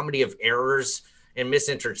like comedy of errors and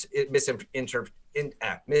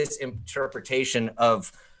misinterpretation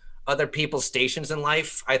of other people's stations in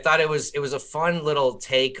life. I thought it was a fun little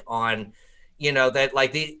take on, that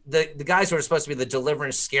like the guys who are supposed to be the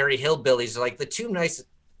Deliverance scary hillbillies are like the two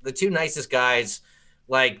nicest guys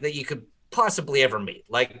like that you could possibly ever meet.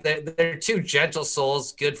 Like they're two gentle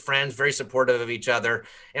souls, good friends, very supportive of each other.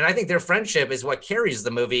 And I think their friendship is what carries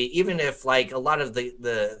the movie, even if like a lot of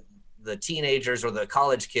the teenagers or the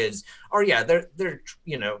college kids are, they're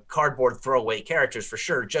cardboard throwaway characters for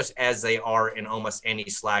sure, just as they are in almost any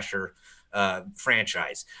slasher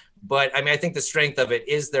franchise. But I mean, I think the strength of it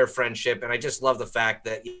is their friendship, and I just love the fact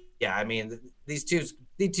that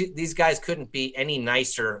these guys couldn't be any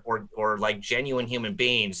nicer or like genuine human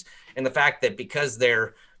beings, and the fact that because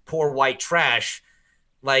they're poor white trash,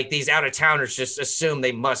 like these out-of-towners just assume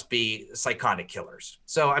they must be psychotic killers.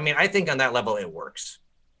 So I mean, I think on that level it works.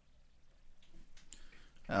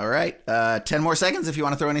 All right. 10 more seconds if you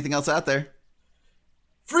want to throw anything else out there.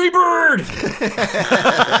 Freebird!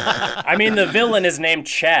 I mean, the villain is named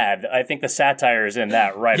Chad. I think the satire is in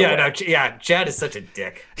that away. Chad is such a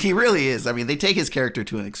dick. He really is. I mean, they take his character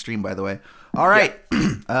to an extreme, by the way. All right.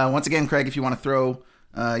 Yeah. Once again, Craig, if you want to throw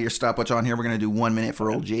your stopwatch on here, we're going to do 1 minute for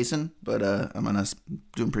old Jason, but I'm going to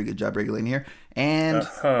do a pretty good job regulating here. And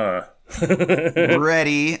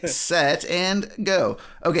ready, set, and go.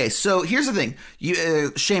 Okay, so here's the thing.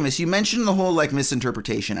 Seamus, you mentioned the whole like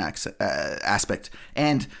misinterpretation aspect,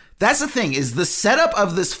 and that's the thing, is the setup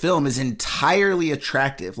of this film is entirely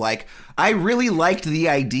attractive. Like, I really liked the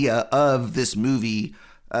idea of this movie.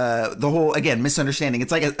 The whole, again, misunderstanding.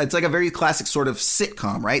 It's like a very classic sort of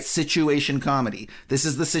sitcom, right? Situation comedy. This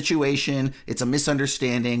is the situation. It's a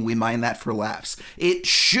misunderstanding. We mind that for laughs. It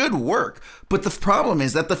should work. But the problem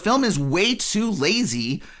is that the film is way too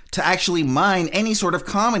lazy to actually mine any sort of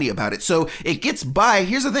comedy about it. So it gets by.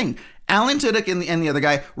 Here's the thing. Alan Tudyk and the other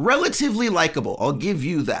guy, relatively likable. I'll give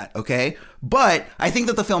you that, okay? But I think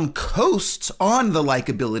that the film coasts on the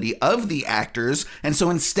likability of the actors, and so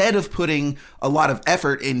instead of putting a lot of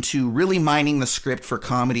effort into really mining the script for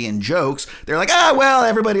comedy and jokes, they're like, well,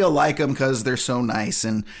 everybody will like them because they're so nice,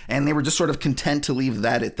 and they were just sort of content to leave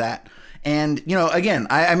that at that. And, again,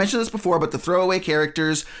 I mentioned this before, but the throwaway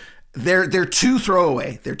characters, they're too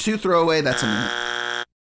throwaway. They're too throwaway. That's a minute.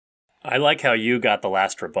 I like how you got the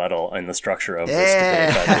last rebuttal in the structure of this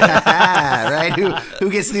debate. Right? Who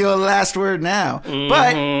gets the last word now? Mm-hmm.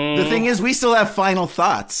 But the thing is, we still have final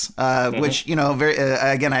thoughts, which, very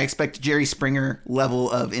again, I expect Jerry Springer level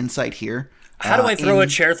of insight here. How do I throw a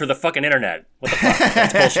chair through the fucking internet? What the fuck?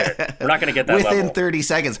 That's bullshit. We're not going to get that within level. 30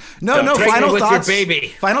 seconds. No, final thoughts. Your baby.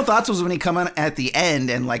 Final thoughts was when he come on at the end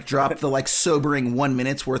and like dropped the like sobering 1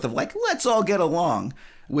 minute's worth of like, let's all get along.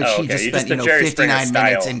 Which he just spent, 59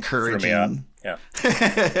 minutes encouraging. Yeah.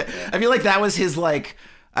 I feel like that was his, like,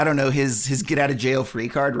 I don't know, his get out of jail free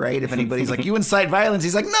card, right? If anybody's like, you incite violence,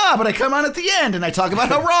 he's like, nah, but I come on at the end and I talk about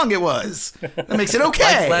how wrong it was. That makes it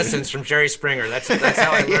okay. Life lessons from Jerry Springer. That's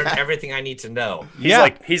how I learned everything I need to know.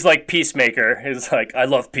 He's like Peacemaker. He's like, I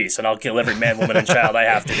love peace and I'll kill every man, woman, and child I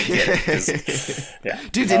have to get it. Yeah.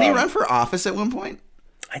 Dude, didn't he run for office at one point?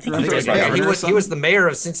 I think he was the mayor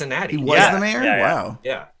of Cincinnati. He was the mayor? Yeah. Wow.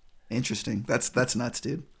 Yeah. Interesting. That's nuts,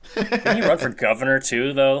 dude. Didn't he run for governor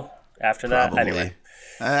too, though, after that? Probably. Anyway.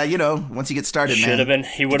 Once you get started, he would have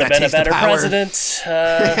been a better president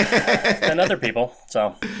than other people.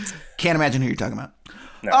 So can't imagine who you're talking about.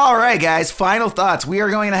 No. All right, guys, final thoughts. We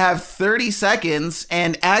are going to have 30 seconds.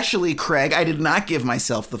 And actually, Craig, I did not give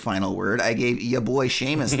myself the final word. I gave your boy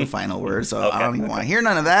Seamus the final word. So I don't even want to hear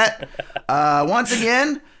none of that. Once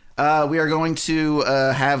again, We are going to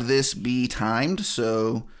have this be timed.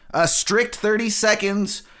 So a strict 30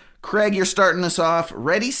 seconds. Craig, you're starting us off.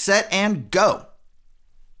 Ready, set, and go.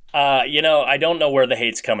 I don't know where the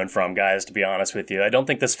hate's coming from, guys, to be honest with you. I don't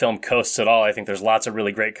think this film coasts at all. I think there's lots of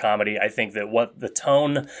really great comedy. I think that what the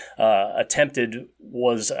tone the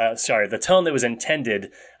tone that was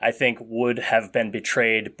intended, I think would have been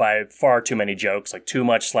betrayed by far too many jokes, like too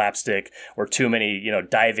much slapstick or too many,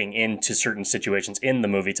 diving into certain situations in the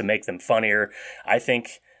movie to make them funnier. I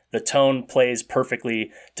think the tone plays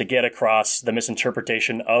perfectly to get across the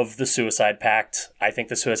misinterpretation of the Suicide Pact. I think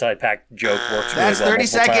the Suicide Pact joke works really well. That's 30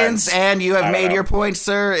 seconds, times. and you have made your point,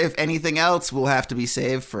 sir. If anything else, will have to be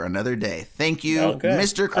saved for another day. Thank you,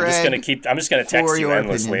 Mr. Craig. I'm just gonna text you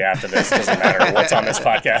endlessly after this. It doesn't matter what's on this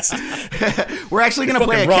podcast. We're actually going to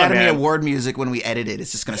play Academy Award music when we edit it.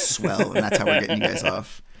 It's just going to swell, and that's how we're getting you guys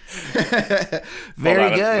off.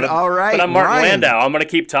 Very good. All right. But I'm Mark Landau. I'm going to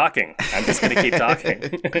keep talking. I'm just going to keep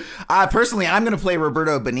talking. Personally, I'm going to play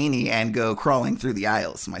Roberto Benigni and go crawling through the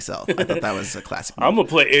aisles myself. I thought that was a classic movie. I'm going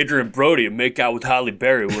to play Adrian Brody and make out with Halle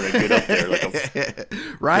Berry when I get up there.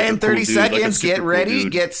 Ryan, 30 seconds. Get ready,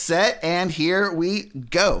 get set, and here we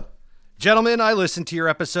go. Gentlemen, I listened to your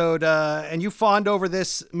episode, and you fawned over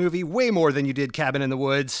this movie way more than you did Cabin in the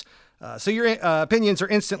Woods. So your opinions are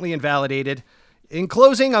instantly invalidated. In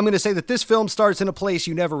closing, I'm going to say that this film starts in a place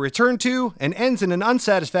you never return to and ends in an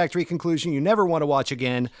unsatisfactory conclusion you never want to watch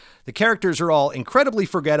again. The characters are all incredibly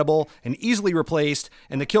forgettable and easily replaced,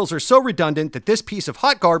 and the kills are so redundant that this piece of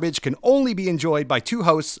hot garbage can only be enjoyed by two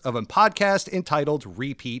hosts of a podcast entitled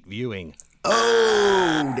Repeat Viewing.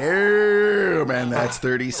 Oh, damn, and that's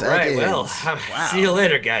 30 seconds. Right, well, see you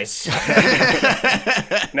later, guys.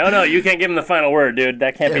 No, you can't give him the final word, dude.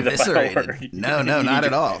 That can't be the final word. No, not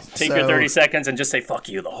at all. Take your 30 seconds and just say fuck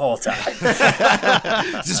you the whole time.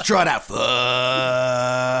 Just draw it out.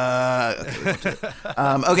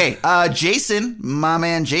 Okay, Jason, my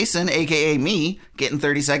man Jason, a.k.a. me, getting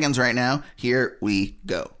 30 seconds right now. Here we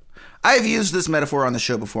go. I've used this metaphor on the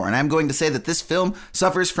show before, and I'm going to say that this film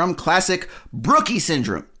suffers from classic Brookie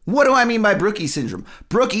syndrome. What do I mean by Brookie syndrome?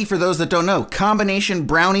 Brookie, for those that don't know, combination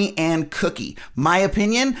brownie and cookie. My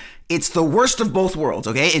opinion, it's the worst of both worlds,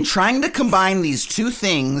 okay? In trying to combine these two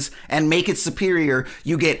things and make it superior,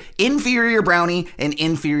 you get inferior brownie and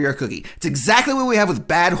inferior cookie. It's exactly what we have with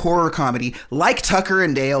bad horror comedy. Like Tucker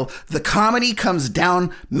and Dale, the comedy comes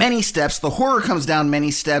down many steps, the horror comes down many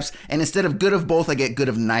steps, and instead of good of both, I get good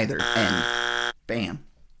of neither. And bam.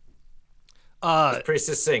 Pretty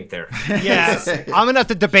succinct there. Yeah, I'm gonna have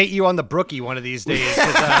to debate you on the Brookie one of these days.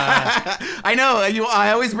 I know.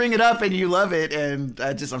 I always bring it up, and you love it, and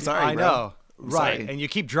I'm sorry. I know, right? Sorry. And you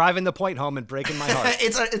keep driving the point home and breaking my heart.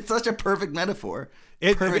 It's such a perfect metaphor.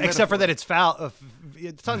 Except for that, it's foul.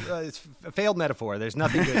 It's a failed metaphor. There's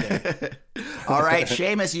nothing good there. All right,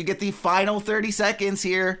 Seamus, you get the final 30 seconds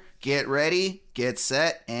here. Get ready, get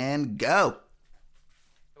set, and go.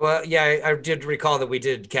 Well, yeah, I did recall that we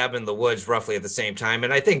did Cabin in the Woods roughly at the same time,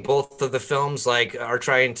 and I think both of the films are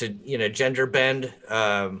trying to gender bend,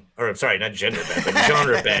 or sorry, not gender bend,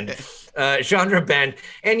 but genre bend,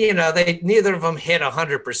 and they neither of them hit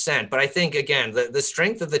 100%. But I think again the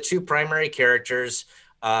strength of the two primary characters,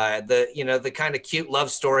 the kind of cute love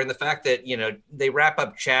story, and the fact that they wrap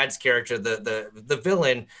up Chad's character, the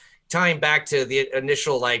villain, tying back to the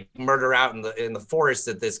initial murder out in the forest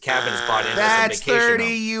that this cabin is bought in. That's 30.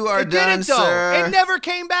 You are done, sir. It never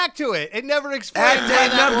came back to it. It never explained.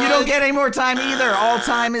 You don't get any more time either. All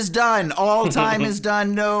time is done. All time is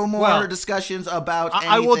done. No more discussions about anything.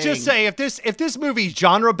 I will just say, if this movie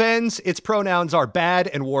genre bends, its pronouns are bad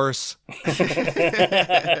and worse.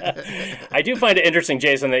 I do find it interesting,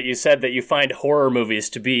 Jason, that you said that you find horror movies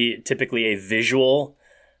to be typically a visual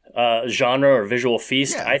genre or visual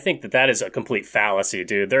feast. Yeah. I think that is a complete fallacy,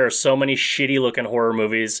 dude. There are so many shitty looking horror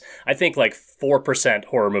movies. I think 4%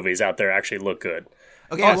 horror movies out there actually look good.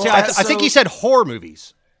 Okay, I think he said horror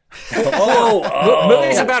movies.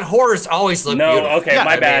 Movies about horrors always look beautiful. Okay,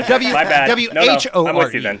 my bad. My bad. W-H-O-R-E. I'm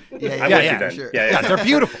with you then. Yeah, they're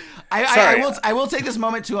beautiful. I will take this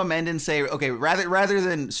moment to amend and say, okay, rather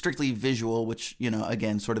than strictly visual, which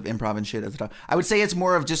again, sort of improv and shit at the top, I would say it's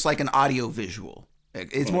more of just an audio visual.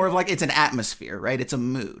 It's more of it's an atmosphere, right? It's a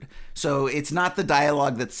mood. So it's not the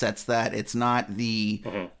dialogue that sets that. It's not the,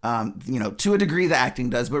 to a degree the acting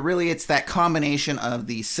does, but really it's that combination of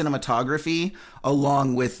the cinematography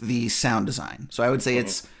along with the sound design. So I would say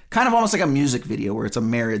it's kind of almost like a music video where it's a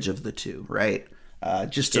marriage of the two, right?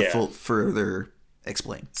 Just to further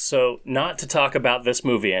Explain. So, not to talk about this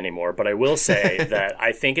movie anymore, but I will say that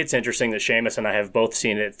I think it's interesting that Seamus and I have both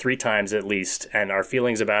seen it 3 times at least, and our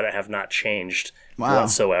feelings about it have not changed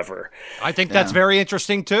whatsoever. I think that's very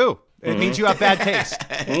interesting, too. It means you have bad taste.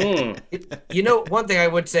 You know, one thing I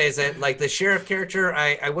would say is that, like, the sheriff character,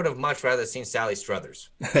 I would have much rather seen Sally Struthers.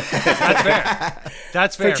 That's fair.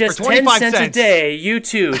 That's fair. For just 25 10 cents a day, you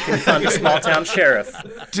too can fund a small town sheriff.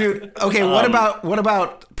 Dude, okay, what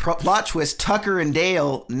about plot twist, Tucker and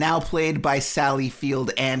Dale, now played by Sally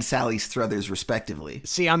Field and Sally Struthers, respectively?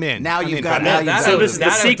 See, I'm in. Now you've got... So this is the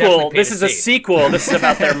sequel. This is a sequel. This is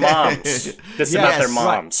about their moms. This is about their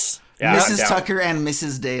moms. Yeah, Mrs. Tucker and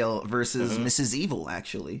Mrs. Dale versus Mrs. Evil,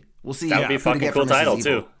 actually. We'll see. That would be a fucking cool title,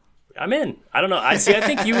 too. I'm in. I don't know. I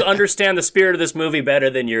think you understand the spirit of this movie better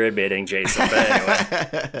than you're admitting, Jason. But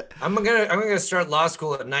anyway. I'm gonna start law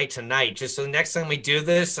school at night tonight, just so the next time we do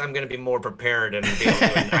this, I'm gonna be more prepared and be able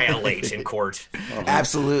to annihilate in court.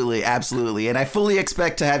 Absolutely, absolutely. And I fully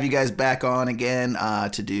expect to have you guys back on again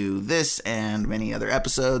to do this and many other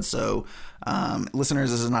episodes. So listeners,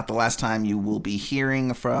 this is not the last time you will be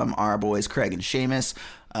hearing from our boys Craig and Seamus.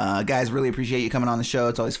 Guys, really appreciate you coming on the show.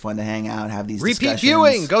 It's always fun to hang out, have these Repeat discussions.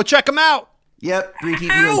 viewing. Go check them out. Yep,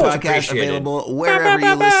 Repeat Viewing Podcast available wherever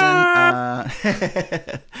you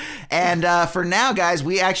listen. And for now, guys,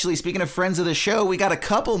 we actually, speaking of friends of the show, we got a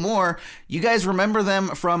couple more. You guys remember them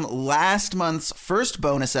from last month's first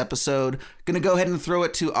bonus episode. Gonna go ahead and throw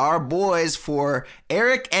it to our boys for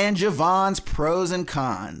Eric and Javon's pros and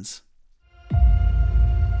cons.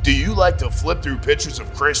 Do you like to flip through pictures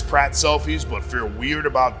of Chris Pratt selfies but feel weird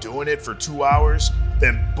about doing it for 2 hours?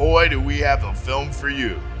 Then boy, do we have a film for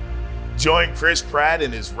you. Join Chris Pratt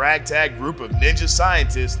and his ragtag group of ninja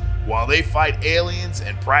scientists while they fight aliens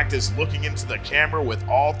and practice looking into the camera with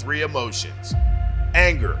all 3 emotions: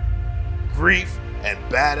 anger, grief, and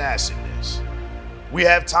badassedness. We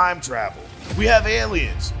have time travel. We have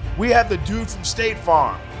aliens. We have the dude from State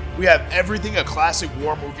Farm. We have everything a classic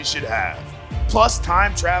war movie should have. Plus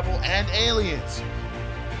time travel and aliens.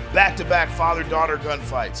 Back-to-back father-daughter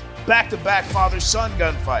gunfights. Back-to-back father-son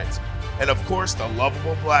gunfights. And of course, the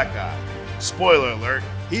lovable black guy. Spoiler alert,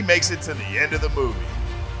 he makes it to the end of the movie.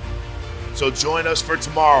 So join us for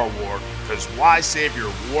Tomorrow War, because why save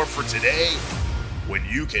your war for today when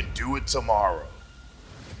you can do it tomorrow?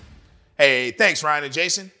 Hey, thanks Ryan and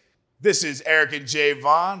Jason. This is Eric and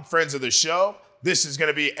Javon, friends of the show. This is going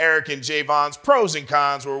to be Eric and Javon's Pros and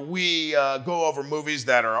Cons, where we go over movies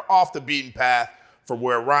that are off the beaten path from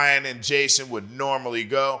where Ryan and Jason would normally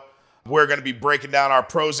go. We're going to be breaking down our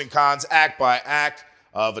pros and cons act by act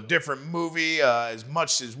of a different movie as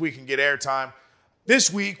much as we can get airtime.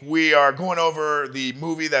 This week, we are going over the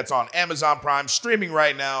movie that's on Amazon Prime streaming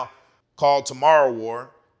right now called Tomorrow War,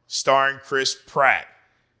 starring Chris Pratt.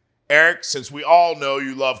 Eric, since we all know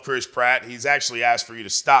you love Chris Pratt, he's actually asked for you to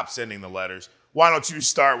stop sending the letters. Why don't you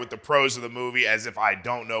start with the pros of the movie as if I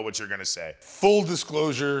don't know what you're going to say? Full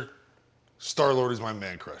disclosure, Star-Lord is my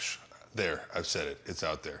man crush. There, I've said it. It's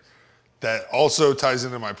out there. That also ties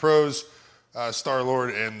into my pros,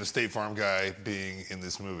 Star-Lord and the State Farm guy being in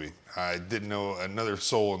this movie. I didn't know another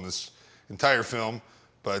soul in this entire film,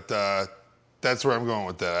 but that's where I'm going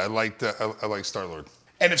with that. I like Star-Lord.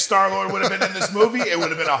 And if Star-Lord would have been in this movie, it would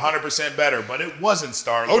have been 100% better. But it wasn't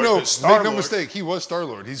Star-Lord. Oh, no, make no mistake. He was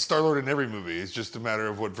Star-Lord. He's Star-Lord in every movie. It's just a matter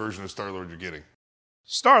of what version of Star-Lord you're getting.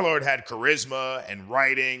 Star-Lord had charisma and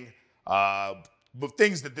writing, but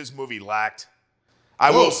things that this movie lacked.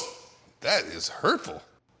 That is hurtful.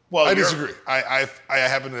 Well, I disagree. I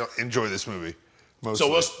happen to enjoy this movie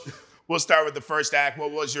mostly. So we'll start with the first act.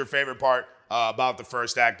 What was your favorite part about the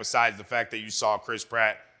first act besides the fact that you saw Chris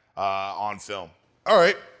Pratt on film? All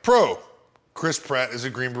right, pro. Chris Pratt is a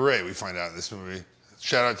Green Beret, we find out in this movie.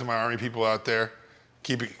 Shout out to my Army people out there.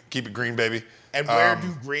 Keep it green, baby. And where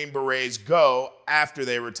do Green Berets go after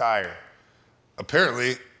they retire?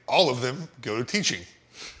 Apparently, all of them go to teaching.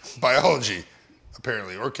 Biology,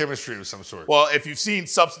 apparently, or chemistry of some sort. Well, if you've seen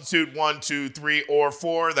Substitute 1, 2, 3, or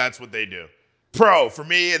 4, that's what they do. Pro, for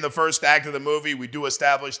me, in the first act of the movie, we do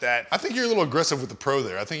establish that... I think you're a little aggressive with the pro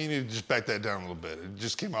there. I think you need to just back that down a little bit. It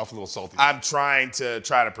just came off a little salty. I'm trying to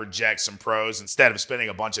project some pros instead of spending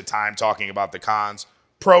a bunch of time talking about the cons.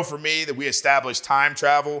 Pro for me, that we established time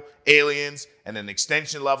travel, aliens, and an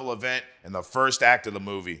extension level event in the first act of the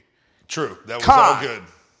movie. True, that was all good.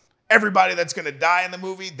 Everybody that's going to die in the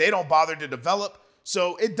movie, they don't bother to develop,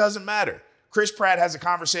 so it doesn't matter. Chris Pratt has a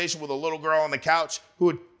conversation with a little girl on the couch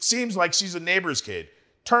who seems like she's a neighbor's kid.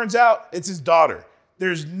 Turns out it's his daughter.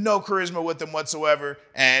 There's no charisma with him whatsoever,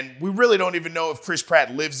 and we really don't even know if Chris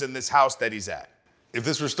Pratt lives in this house that he's at. If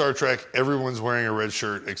this were Star Trek, everyone's wearing a red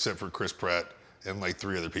shirt except for Chris Pratt. and like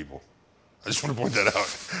 3 other people. I just want to point that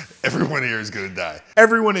out. Everyone here is going to die.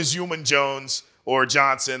 Everyone is human Jones or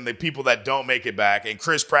Johnson, the people that don't make it back. And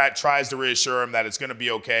Chris Pratt tries to reassure him that it's going to be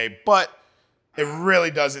okay, but it really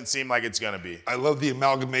doesn't seem like it's going to be. I love the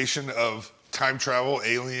amalgamation of time travel,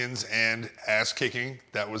 aliens, and ass kicking.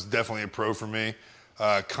 That was definitely a pro for me.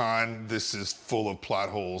 Con, this is full of plot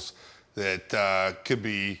holes that could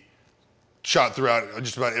be shot throughout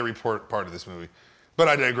just about every part of this movie. But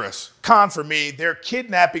I digress. Con for me, they're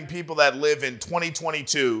kidnapping people that live in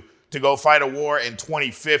 2022 to go fight a war in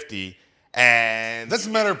 2050. And that's a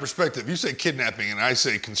matter of perspective. You say kidnapping and I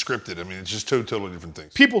say conscripted. I mean, it's just two totally different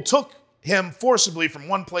things. People took him forcibly from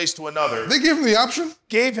one place to another. They gave him the option?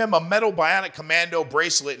 Gave him a metal bionic commando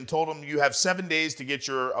bracelet and told him you have 7 days to get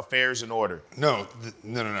your affairs in order. No.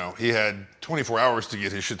 He had 24 hours to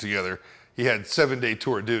get his shit together. He had 7-day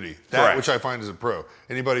tour duty. That, Correct. Which I find is a pro.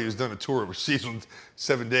 Anybody who's done a tour overseas in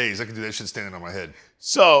 7 days, I can do that shit standing on my head.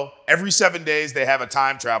 So every 7 days, they have a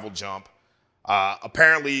time travel jump.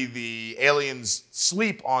 Apparently, the aliens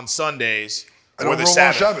sleep on Sundays or the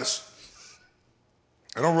Sabbath.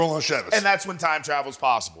 I don't roll on Shabbos. And that's when time travel is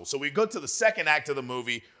possible. So we go to the second act of the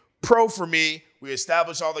movie. Pro for me, we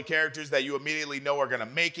establish all the characters that you immediately know are going to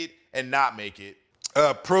make it and not make it.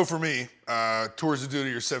 Pro for me, tours of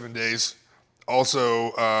duty are 7 days.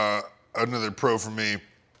 Also, another pro for me,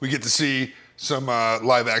 we get to see some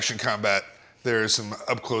live action combat. There's some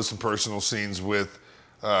up close and personal scenes with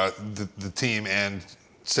the team and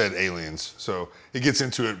said aliens. So it gets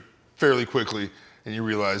into it fairly quickly, and you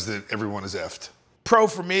realize that everyone is effed. Pro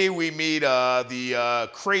for me, we meet the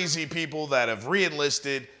crazy people that have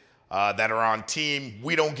re-enlisted, that are on team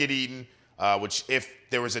We Don't Get Eaten, which if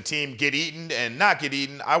there was a team Get Eaten and Not Get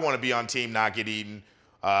Eaten, I want to be on team Not Get Eaten,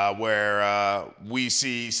 where we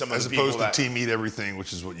see some of the people as opposed to Team Eat Everything,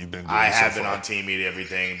 which is what you've been doing I have so been far. on Team Eat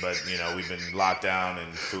Everything, but, we've been locked down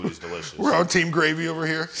and food is delicious. We're on Team Gravy over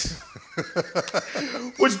here.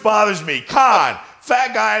 Which bothers me. Con,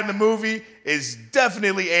 fat guy in the movie, is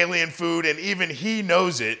definitely alien food, and even he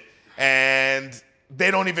knows it, and they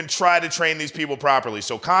don't even try to train these people properly.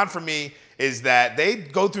 So con for me is that they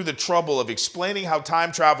go through the trouble of explaining how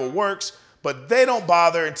time travel works, but they don't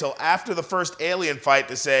bother until after the first alien fight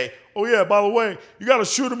to say, oh yeah, by the way, you gotta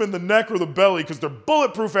shoot them in the neck or the belly because they're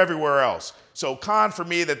bulletproof everywhere else. So con for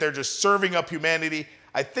me that they're just serving up humanity.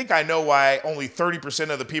 I think I know why only 30%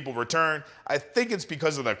 of the people return. I think it's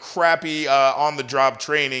because of the crappy on-the-job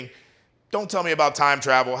training. Don't tell me about time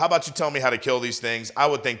travel. How about you tell me how to kill these things? I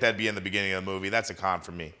would think that'd be in the beginning of the movie. That's a con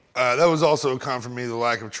for me. That was also a con for me, the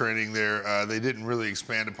lack of training there. They didn't really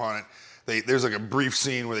expand upon it. There's like a brief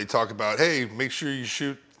scene where they talk about, hey, make sure you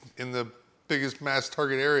shoot in the biggest mass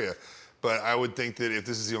target area. But I would think that if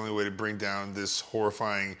this is the only way to bring down this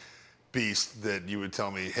horrifying beast, that you would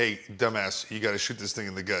tell me, hey, dumbass, you got to shoot this thing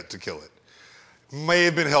in the gut to kill it. May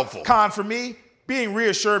have been helpful. Con for me, being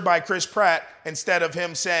reassured by Chris Pratt instead of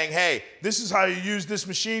him saying, hey, this is how you use this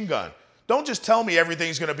machine gun. Don't just tell me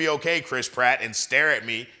everything's going to be okay, Chris Pratt, and stare at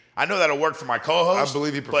me. I know that'll work for my co-host. I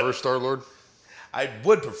believe he prefers Star-Lord. I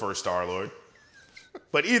would prefer Star-Lord.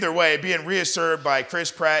 But either way, being reassured by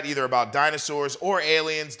Chris Pratt either about dinosaurs or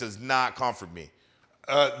aliens does not comfort me.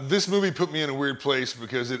 This movie put me in a weird place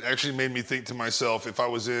because it actually made me think to myself, if I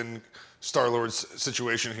was in Star-Lord's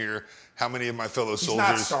situation here, how many of my fellow soldiers...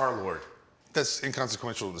 He's not Star-Lord. That's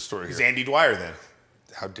inconsequential to the story He's here. Andy Dwyer then.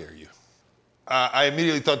 How dare you? I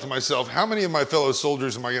immediately thought to myself, how many of my fellow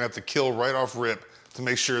soldiers am I going to have to kill right off rip to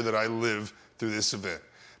make sure that I live through this event?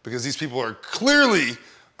 Because these people are clearly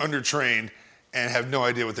undertrained and have no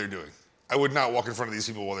idea what they're doing. I would not walk in front of these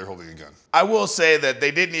people while they're holding a gun. I will say that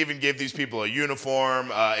they didn't even give these people a uniform.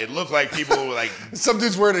 It looked like people were like... Some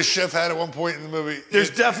dude's wearing a chef hat at one point in the movie. There's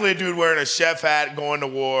definitely a dude wearing a chef hat going to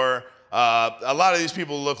war. A lot of these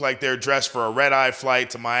people look like they're dressed for a red-eye flight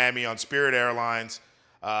to Miami on Spirit Airlines.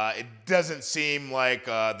 It doesn't seem like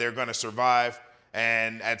they're going to survive.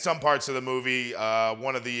 And at some parts of the movie,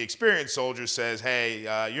 one of the experienced soldiers says,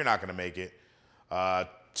 hey, you're not going to make it,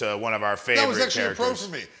 to one of our favorite characters. That was actually a pro for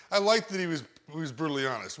me. I liked that he was brutally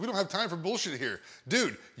honest. We don't have time for bullshit here.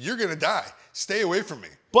 Dude, you're going to die. Stay away from me.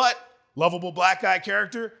 But lovable black guy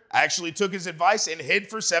character actually took his advice and hid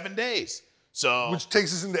for 7 days. So, which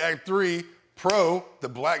takes us into Act 3. Pro, the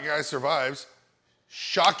black guy survives.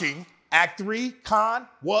 Shocking. Act 3, con,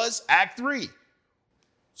 was Act 3.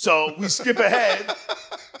 So we skip ahead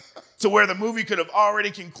to where the movie could have already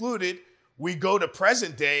concluded. We go to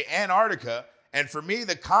present day Antarctica. And for me,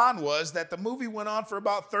 the con was that the movie went on for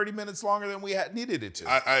about 30 minutes longer than we had needed it to.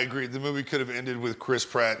 I agree. The movie could have ended with Chris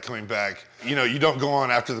Pratt coming back. You know, you don't go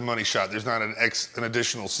on after the money shot. There's not an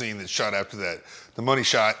additional scene that's shot after that. The money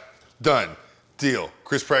shot, done. Deal.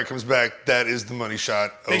 Chris Pratt comes back. That is the money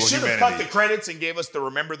shot of They should have humanity. cut the credits and gave us the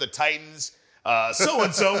Remember the Titans.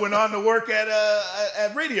 So-and-so went on to work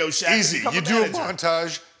at Radio Shack. Easy. You do a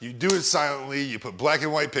montage. You do it silently. You put black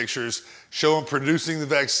and white pictures. Show them producing the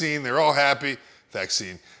vaccine. They're all happy.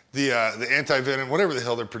 Vaccine. The anti-venom, whatever the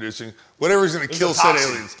hell they're producing. Whatever's going to kill said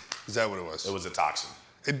aliens. Is that what it was? It was a toxin.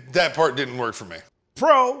 That part didn't work for me.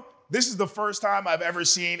 Pro, this is the first time I've ever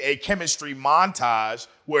seen a chemistry montage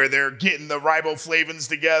where they're getting the riboflavins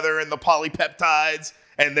together and the polypeptides,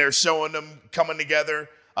 and they're showing them coming together.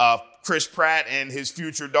 Chris Pratt and his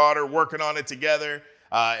future daughter working on it together.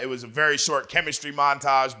 It was a very short chemistry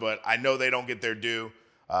montage, but I know they don't get their due.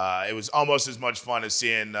 It was almost as much fun as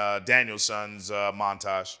seeing Danielson's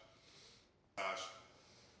montage.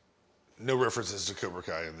 No references to Cobra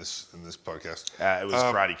Kai in this podcast. It was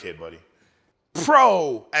Karate Kid, buddy.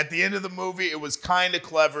 Pro, at the end of the movie, it was kind of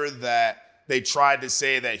clever that they tried to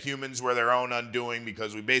say that humans were their own undoing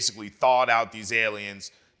because we basically thawed out these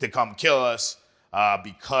aliens to come kill us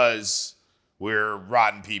because we're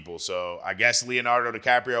rotten people. So I guess Leonardo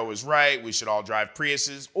DiCaprio was right. We should all drive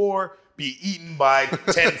Priuses or be eaten by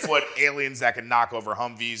 10-foot aliens that can knock over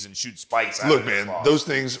Humvees and shoot spikes out of their claws. Those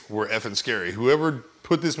things were effing scary. Whoever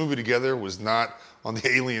put this movie together was not on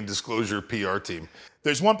the Alien Disclosure PR team.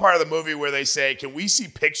 There's one part of the movie where they say, can we see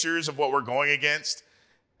pictures of what we're going against?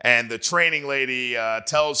 And the training lady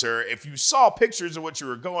tells her, if you saw pictures of what you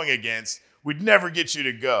were going against, we'd never get you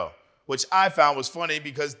to go. Which I found was funny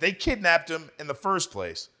because they kidnapped him in the first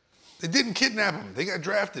place. They didn't kidnap him. They got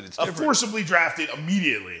drafted. It's different. Forcibly drafted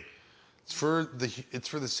immediately. It's for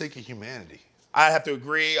the sake of humanity. I have to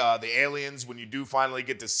agree. The aliens, when you do finally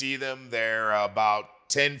get to see them, they're about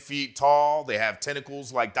 10 feet tall. They have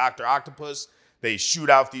tentacles like Dr. Octopus. They shoot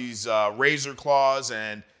out these razor claws,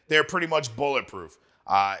 and they're pretty much bulletproof.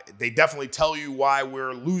 They definitely tell you why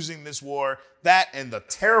we're losing this war. That and the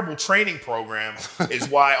terrible training program is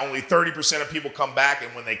why only 30% of people come back.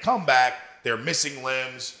 And when they come back, they're missing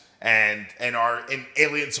limbs and are in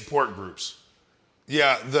alien support groups.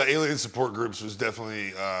 Yeah, the alien support groups was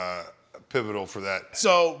definitely pivotal for that.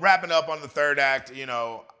 So wrapping up on the third act,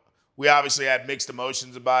 we obviously had mixed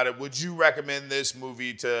emotions about it. Would you recommend this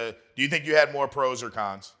movie do you think you had more pros or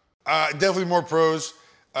cons? Definitely more pros.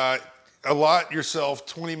 Allot yourself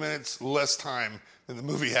 20 minutes less time than the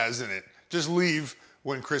movie has in it. Just leave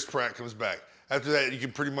when Chris Pratt comes back. After that, you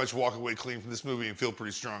can pretty much walk away clean from this movie and feel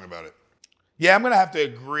pretty strong about it. Yeah, I'm going to have to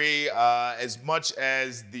agree. As much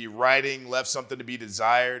as the writing left something to be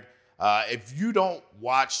desired, if you don't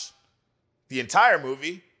watch the entire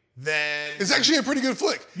movie, then... It's actually a pretty good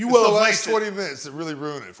flick. You will have the last wasted 20 minutes that really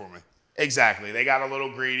ruined it for me. Exactly. They got a little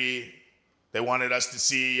greedy. They wanted us to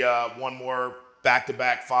see one more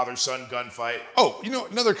back-to-back father-son gunfight. Oh,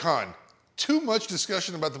 another con. Too much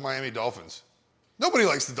discussion about the Miami Dolphins. Nobody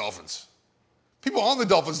likes the Dolphins. People on the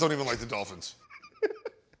Dolphins don't even like the Dolphins.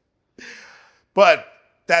 But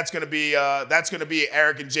that's gonna be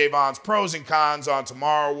Eric and Javon's pros and cons on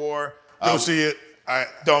Tomorrow War. Go see it. I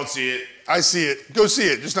don't see it. I see it. Go see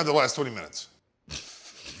it. Just not the last 20 minutes.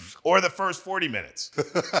 Or the first 40 minutes.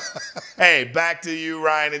 Hey, back to you,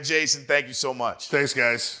 Ryan and Jason. Thank you so much. Thanks,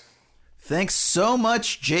 guys. Thanks so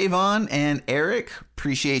much, Javon and Eric.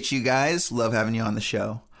 Appreciate you guys. Love having you on the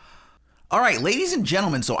show. All right, ladies and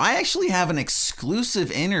gentlemen, so I actually have an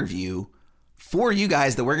exclusive interview for you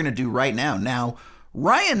guys that we're going to do right now. Now,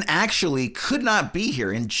 Ryan actually could not be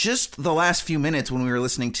here. In just the last few minutes when we were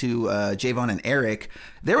listening to Javon and Eric,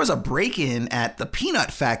 there was a break-in at the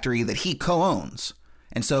peanut factory that he co-owns.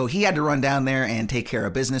 And so he had to run down there and take care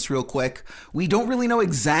of business real quick. We don't really know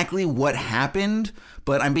exactly what happened,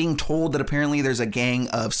 but I'm being told that apparently there's a gang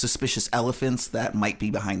of suspicious elephants that might be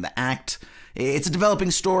behind the act. It's a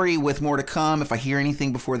developing story with more to come. If I hear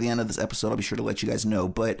anything before the end of this episode, I'll be sure to let you guys know.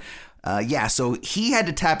 But yeah, so he had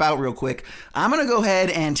to tap out real quick. I'm going to go ahead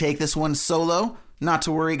and take this one solo. Not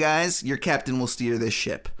to worry, guys. Your captain will steer this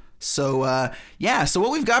ship. So, yeah, so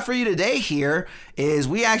what we've got for you today here is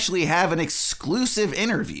we actually have an exclusive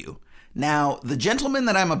interview. Now, the gentleman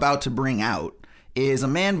that I'm about to bring out is a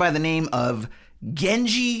man by the name of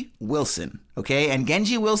Genji Wilson, okay? And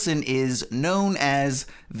Genji Wilson is known as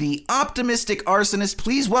the Optimistic Arsonist.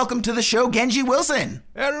 Please welcome to the show, Genji Wilson.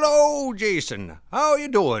 Hello, Jason. How are you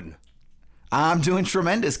doing? I'm doing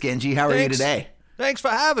tremendous, Genji. How are you today? Thanks for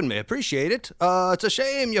having me. Appreciate it. It's a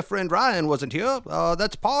shame your friend Ryan wasn't here.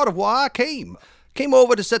 That's part of why I came. Came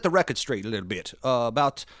over to set the record straight a little bit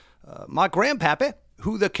about my grandpappy,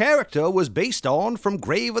 who the character was based on from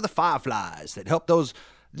Grave of the Fireflies that helped those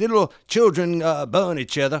little children burn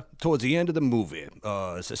each other towards the end of the movie.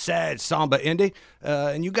 It's a sad, somber ending,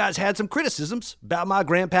 and you guys had some criticisms about my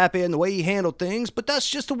grandpappy and the way he handled things, but that's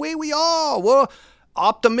just the way we are. We're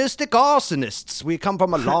optimistic arsonists. We come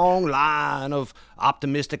from a long line of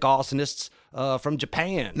optimistic arsonists from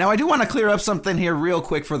Japan. Now, I do want to clear up something here real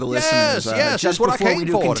quick for the listeners. Yes, just that's what I before came we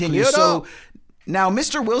do for, to continue. clear it So up. now,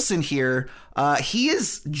 Mr. Wilson here, he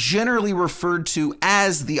is generally referred to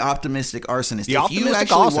as the optimistic arsonist. The optimistic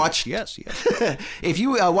arsonist. Yes. If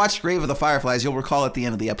you watched Grave of the Fireflies, you'll recall at the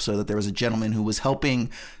end of the episode that there was a gentleman who was helping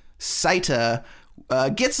Saita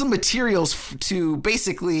get some materials to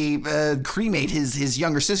basically cremate his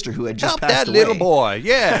younger sister who had just Help passed that away. little boy.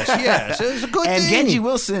 Yes. It was a good And thing. Genji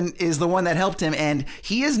Wilson is the one that helped him, and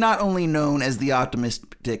he is not only known as the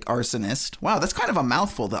optimistic arsonist. Wow, that's kind of a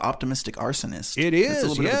mouthful, the optimistic arsonist. It That's is, a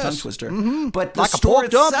little bit of a yes. tongue twister. But the Like a store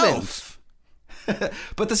pork dumpling. itself...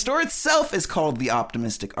 But the store itself is called the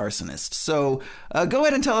Optimistic Arsonist. So go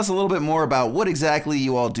ahead and tell us a little bit more about what exactly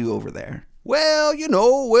you all do over there. Well,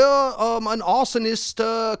 we're an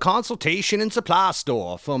arsonist consultation and supply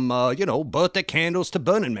store from, birthday candles to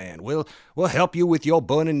Burning Man. We'll help you with your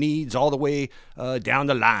burning needs all the way down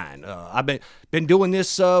the line. I've been doing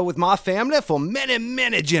this with my family for many,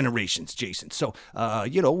 many generations, Jason. So,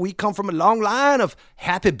 we come from a long line of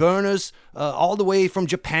happy burners all the way from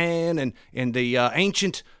Japan and in the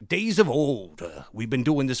ancient days of old. We've been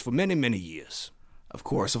doing this for many, many years. Of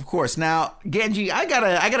course. Now, Genji, I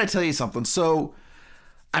gotta tell you something. So,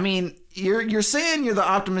 I mean, you're saying you're the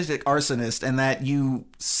optimistic arsonist and that you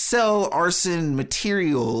sell arson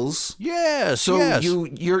materials. Yes. So yes.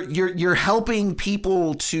 you're helping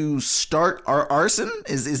people to start arson?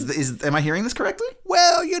 Is am I hearing this correctly?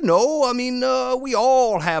 Well, we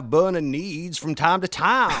all have burning needs from time to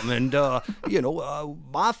time, and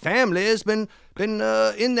my family has been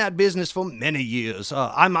in that business for many years.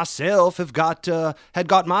 I myself had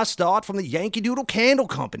got my start from the Yankee Doodle Candle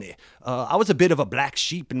Company. I was a bit of a black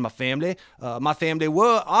sheep in my family. My family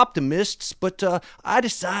were optimists, but I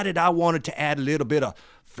decided I wanted to add a little bit of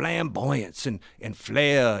flamboyance and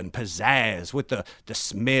flair and pizzazz with the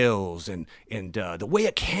smells and the way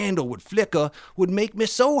a candle would flicker would make me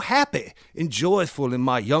so happy and joyful in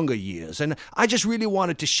my younger years. And I just really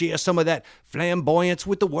wanted to share some of that flamboyance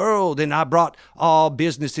with the world, and I brought our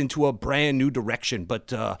business into a brand new direction.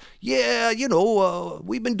 But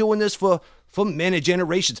we've been doing this for many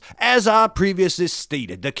generations. As I previously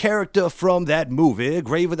stated, the character from that movie,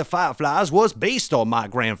 Grave of the Fireflies, was based on my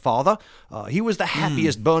grandfather. He was the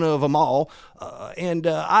happiest burner of them all, and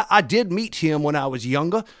I did meet him when I was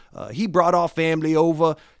younger. He brought our family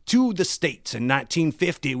over to the States. In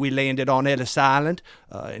 1950, we landed on Ellis Island,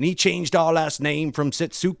 and he changed our last name from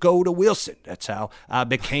Setsuko to Wilson. That's how I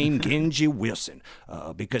became Genji Wilson,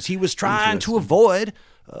 because he was trying to avoid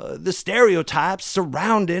the stereotypes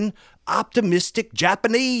surrounding optimistic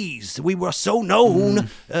Japanese. We were so known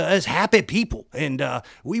as happy people, and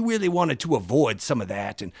we really wanted to avoid some of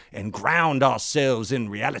that and ground ourselves in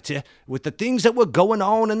reality with the things that were going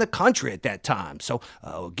on in the country at that time. So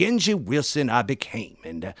Genji Wilson I became,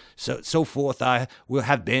 and so forth I will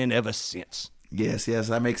have been ever since. Yes,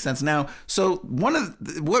 that makes sense. Now, so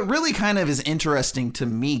what really kind of is interesting to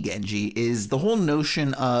me, Genji, is the whole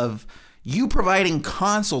notion of you providing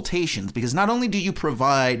consultations, because not only do you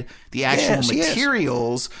provide the actual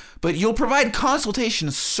materials, but you'll provide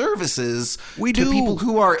consultation services to people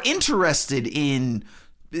who are interested in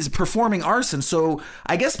performing arson. So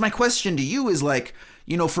I guess my question to you is like,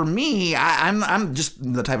 for me, I'm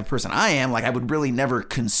just the type of person I am. Like, I would really never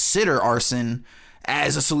consider arson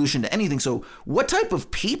as a solution to anything. So what type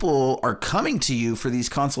of people are coming to you for these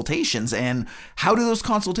consultations, and how do those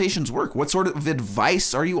consultations work? What sort of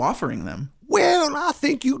advice are you offering them? Well, I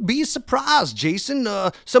think you'd be surprised, Jason,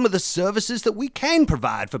 some of the services that we can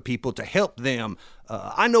provide for people to help them.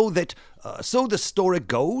 I know that, so the story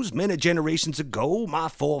goes, many generations ago, my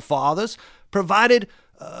forefathers provided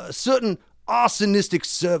certain arsonistic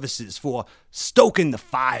services for stoking the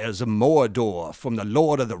fires of Mordor from the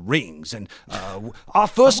Lord of the Rings. And our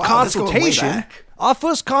first consultation... Our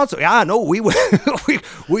first concert, I know we were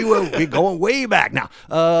we're going way back now.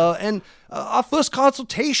 And our first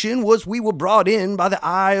consultation was we were brought in by the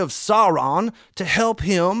Eye of Sauron to help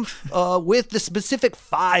him with the specific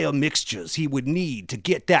fire mixtures he would need to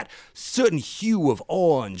get that certain hue of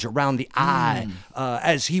orange around the eye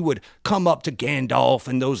as he would come up to Gandalf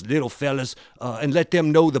and those little fellas and let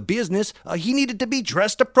them know the business. He needed to be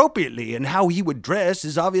dressed appropriately, and how he would dress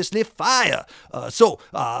is obviously fire. So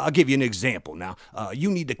I'll give you an example now.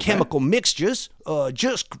 You need the chemical mixtures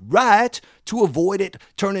just right to avoid it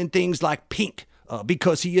turning things like pink.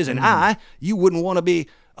 Because he is an eye, you wouldn't want to be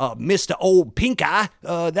Mr. Old Pink Eye,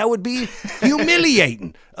 that would be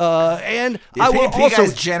humiliating. And Yeah, I will pink also eye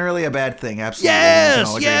is generally a bad thing.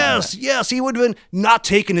 Absolutely. Yes. He would have been not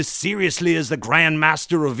taken as seriously as the Grand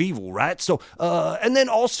Master of Evil, right? So, and then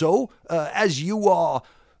also, as you are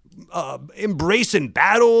embracing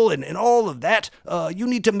battle and all of that, you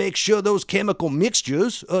need to make sure those chemical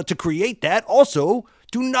mixtures to create that also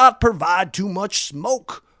do not provide too much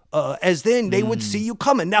smoke, as then they would see you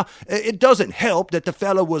coming. Now, it doesn't help that the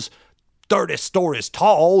fella was 30 stories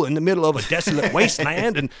tall in the middle of a desolate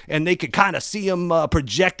wasteland, and they could kind of see him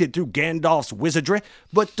projected through Gandalf's wizardry.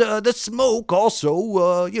 But the smoke also,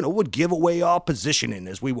 would give away our positioning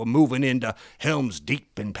as we were moving into Helm's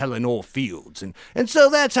Deep and Pelennor Fields. And so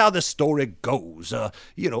that's how the story goes.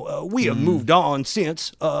 We have moved on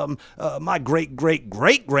since. My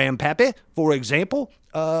great-great-great-grandpappy, for example,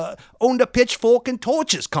 owned a pitchfork and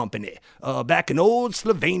torches company back in old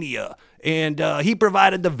Slovenia. And he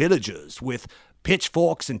provided the villagers with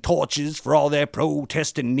pitchforks and torches for all their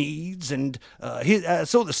protesting needs. And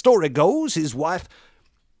so the story goes, his wife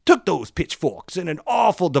took those pitchforks in an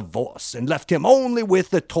awful divorce and left him only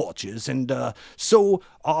with the torches. And so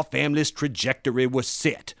our family's trajectory was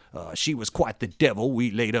set. She was quite the devil.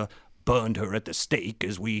 We later burned her at the stake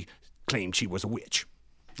as we claimed she was a witch.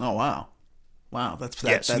 Oh, wow. Wow, that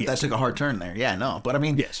took a hard turn there. Yeah, no, but I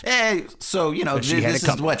mean, yes. So but she had this it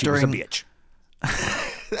coming. is what She during was a bitch.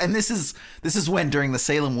 and this is when during the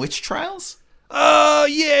Salem witch trials.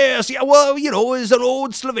 Yes. Yeah, well, it was an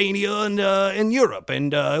old Slovenia and in Europe,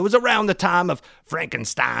 and it was around the time of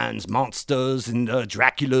Frankenstein's monsters and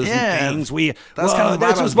Dracula's and things. That's kind of the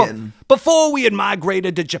vibe I was getting. Before we had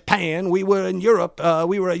migrated to Japan, we were in Europe.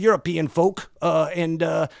 We were a European folk,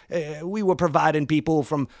 and we were providing people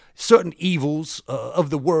from certain evils of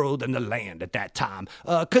the world and the land at that time.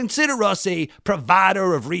 Consider us a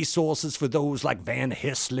provider of resources for those like Van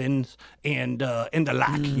Helsing and the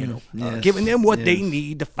like, giving them what they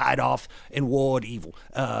need to fight off and ward evil,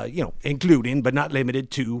 including but not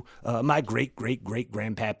limited to my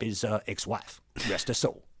great-great-great-grandpappy's ex-wife. Rest her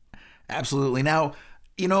soul. Absolutely. Now,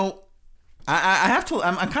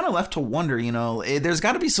 I'm kind of left to wonder, there's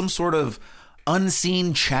got to be some sort of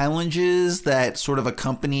unseen challenges that sort of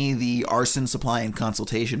accompany the arson supply and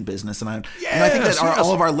consultation business. And I think that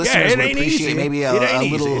all of our listeners would appreciate maybe a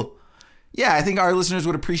little... Yeah, I think our listeners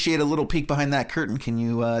would appreciate a little peek behind that curtain. Can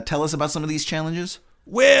you tell us about some of these challenges?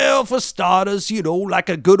 Well, for starters, like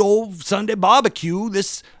a good old Sunday barbecue,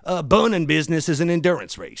 this burning business is an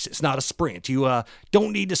endurance race. It's not a sprint. You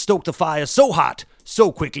don't need to stoke the fire so hot,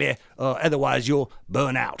 so quickly, otherwise you'll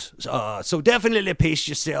burn out. So definitely pace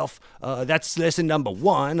yourself. That's lesson number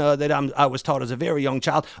one that I was taught as a very young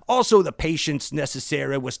child. Also, the patience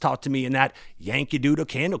necessary was taught to me in that Yankee Doodle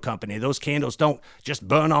Candle Company. Those candles don't just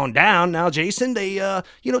burn on down. Now, Jason, they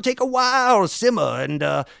take a while to simmer.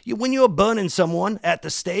 And when you're burning someone at the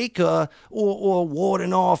stake or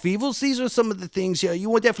warding off evils, these are some of the things you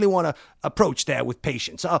would definitely want to approach that with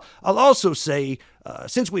patience. I'll also say,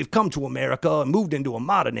 since we've come to America and moved into a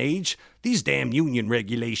modern age, these damn union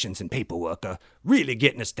regulations and paperwork are really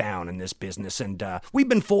getting us down in this business, and we've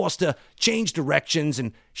been forced to change directions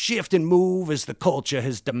and shift and move as the culture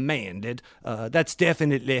has demanded. That's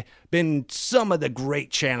definitely been some of the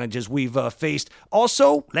great challenges we've faced.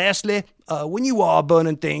 Also, lastly, when you are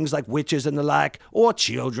burning things like witches and the like, or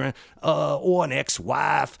children, or an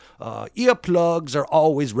ex-wife, earplugs are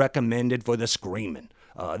always recommended for the screaming.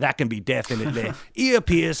 That can be definitely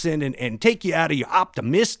ear-piercing and take you out of your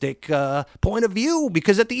optimistic point of view,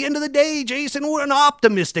 because at the end of the day, Jason, we're an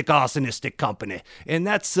optimistic arsonistic company, and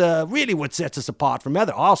that's really what sets us apart from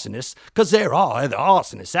other arsonists, because there are other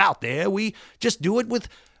arsonists out there. We just do it with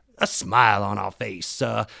a smile on our face.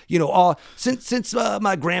 Since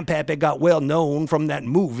my grandpappy got well known from that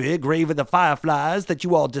movie, Grave of the Fireflies, that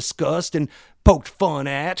you all discussed and poked fun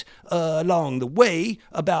at along the way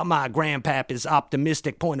about my grandpappy's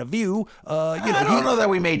optimistic point of view. I don't know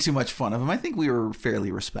that we made too much fun of him. I think we were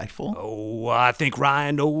fairly respectful. Oh, I think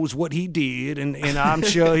Ryan knows what he did, and I'm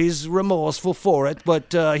sure he's remorseful for it,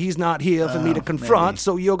 but he's not here for me to confront,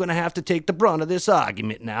 so you're going to have to take the brunt of this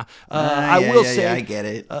argument now. I will say, I get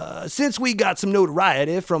it. Since we got some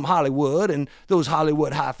notoriety from Hollywood and those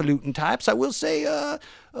Hollywood highfalutin types, I will say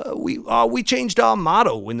we changed our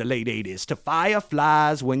motto in the late 80s to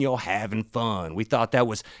fireflies when you're having fun. We thought that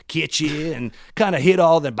was kitschy and kind of hit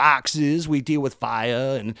all the boxes. We deal with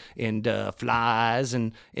fire and flies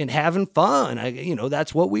and having fun.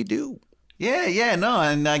 That's what we do. Yeah, no,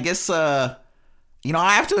 and I guess You know,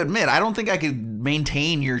 I have to admit, I don't think I could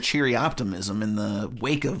maintain your cheery optimism in the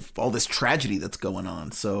wake of all this tragedy that's going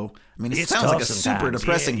on. So, I mean, it sounds like a super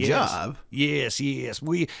depressing job. Yes.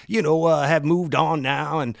 We, have moved on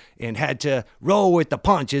now and had to roll with the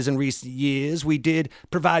punches in recent years. We did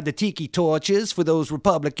provide the tiki torches for those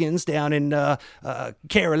Republicans down in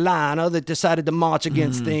Carolina that decided to march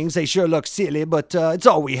against things. They sure look silly, but it's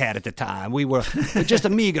all we had at the time. We were just a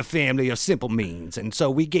meager family of simple means, and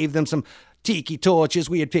so we gave them some tiki torches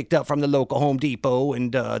we had picked up from the local Home Depot,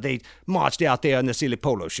 and they marched out there in the silly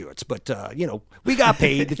polo shirts. But, we got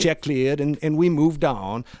paid, the check cleared, and we moved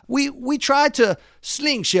on. We tried to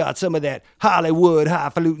slingshot some of that Hollywood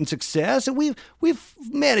highfalutin success, and we've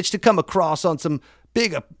managed to come across on some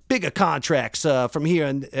bigger contracts from here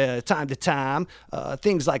and time to time.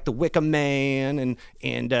 Things like the Wicker Man,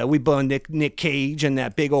 and we burned Nick Cage and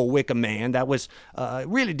that big old Wicker Man. That was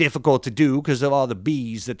really difficult to do because of all the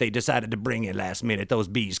bees that they decided to bring in last minute. Those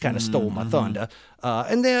bees kind of stole my thunder.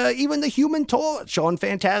 And even the Human Torch on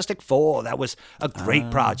Fantastic Four. That was a great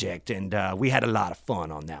project, and we had a lot of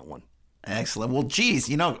fun on that one. Excellent. Well, geez,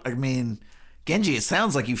 Genji, it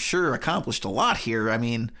sounds like you've sure accomplished a lot here. I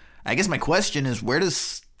mean, I guess my question is, where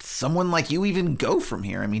does someone like you even go from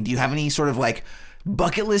here? I mean, do you have any sort of like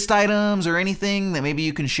bucket list items or anything that maybe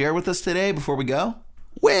you can share with us today before we go?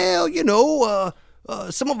 Well,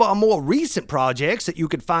 some of our more recent projects that you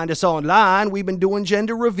could find us online, we've been doing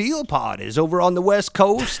gender reveal parties over on the West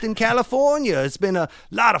Coast in California. It's been a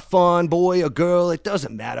lot of fun, boy or girl, it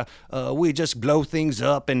doesn't matter. We just blow things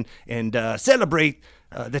up and celebrate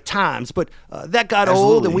the times, but that got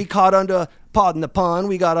old, and we caught under, pardon the pun,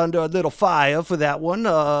 we got under a little fire for that one.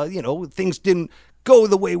 Things didn't go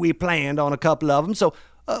the way we planned on a couple of them, so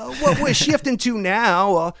what we're shifting to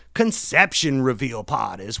now are conception reveal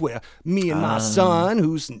parties, where me and my son,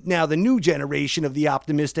 who's now the new generation of the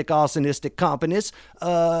optimistic, arsonistic companies,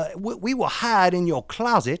 we will hide in your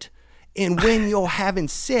closet, and when you're having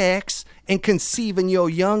sex and conceiving your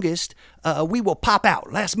youngest, we will pop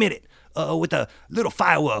out last minute. With the little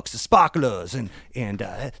fireworks, the sparklers, and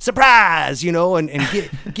surprise, and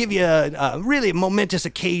give you a really momentous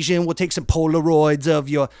occasion. We'll take some Polaroids of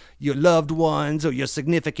your loved ones or your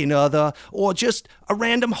significant other, or just a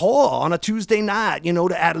random whore on a Tuesday night,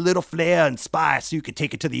 to add a little flair and spice so you could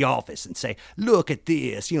take it to the office and say, look at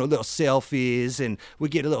this, little selfies, and we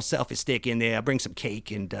get a little selfie stick in there, bring some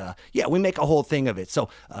cake, and we make a whole thing of it. So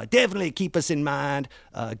definitely keep us in mind.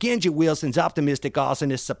 Genji Wilson's Optimistic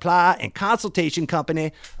Arsonist Supply and Consultation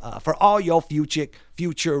Company for all your future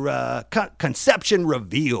conception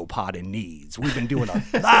reveal party needs. We've been doing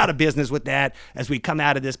a lot of business with that as we come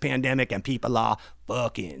out of this pandemic and people are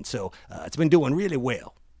fucking. So it's been doing really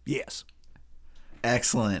well. Yes.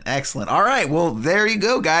 Excellent. All right. Well, there you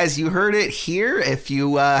go, guys. You heard it here. If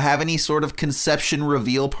you have any sort of conception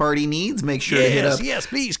reveal party needs, make sure to hit up. Yes,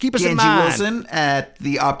 please keep us Genji in mind. Wilson at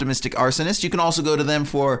the Optimistic Arsonist. You can also go to them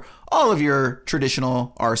for all of your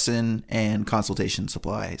traditional arson and consultation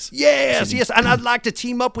supplies. Yes. And I'd like to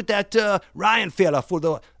team up with that Ryan fella for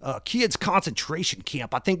the kids' concentration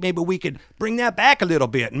camp. I think maybe we could bring that back a little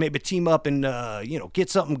bit and maybe team up and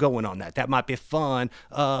get something going on that. That might be fun.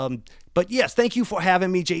 But yes, thank you for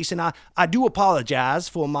having me, Jason. I do apologize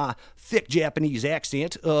for my thick Japanese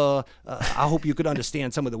accent. I hope you could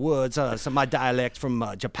understand some of the words. Some of my dialect from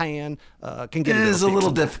Japan can get it is a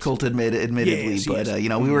little difficult, admittedly, yes, but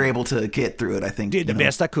yes. We were able to get through it, I think. Did the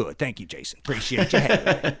best I could. Thank you, Jason. Appreciate you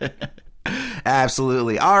having me.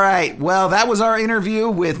 Absolutely. All right. Well, that was our interview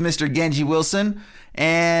with Mr. Genji Wilson.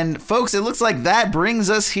 And folks, it looks like that brings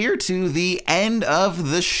us here to the end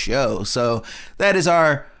of the show. So that is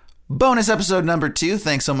our bonus episode number 2.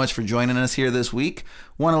 Thanks so much for joining us here this week.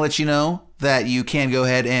 Want to let you know that you can go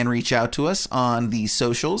ahead and reach out to us on the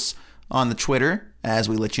socials, on the Twitter, as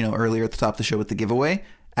we let you know earlier at the top of the show with the giveaway,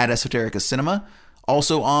 at Esoterica Cinema.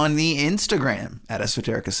 Also on the Instagram at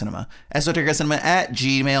Esoterica Cinema. Esotericacinema at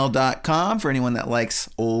gmail.com for anyone that likes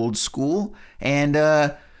old school. And,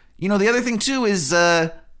 the other thing too is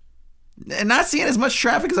not seeing as much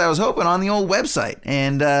traffic as I was hoping on the old website.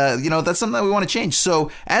 And, that's something that we want to change.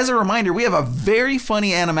 So as a reminder, we have a very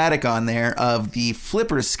funny animatic on there of the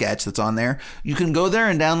Flippers sketch that's on there. You can go there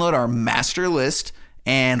and download our master list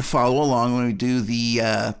and follow along when we do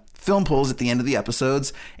the film pulls at the end of the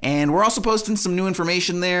episodes. And we're also posting some new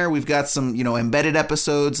information there. We've got some, embedded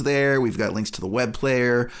episodes there. We've got links to the web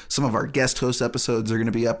player. Some of our guest host episodes are going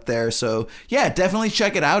to be up there. So yeah, definitely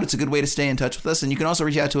check it out. It's a good way to stay in touch with us. And you can also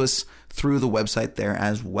reach out to us through the website there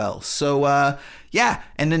as well. So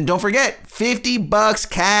and then don't forget,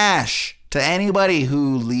 $50 cash to anybody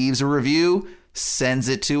who leaves a review, sends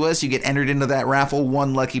it to us. You get entered into that raffle.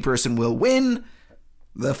 One lucky person will win.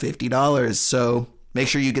 the $50. So make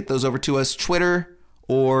sure you get those over to us, Twitter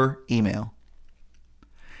or email.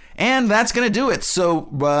 And that's going to do it. So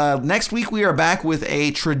next week we are back with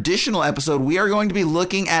a traditional episode. We are going to be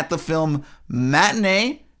looking at the film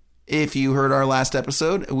Matinee. If you heard our last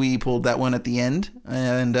episode, we pulled that one at the end.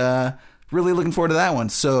 And really looking forward to that one.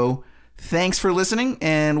 So thanks for listening,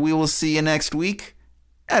 and we will see you next week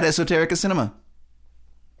at Esoterica Cinema.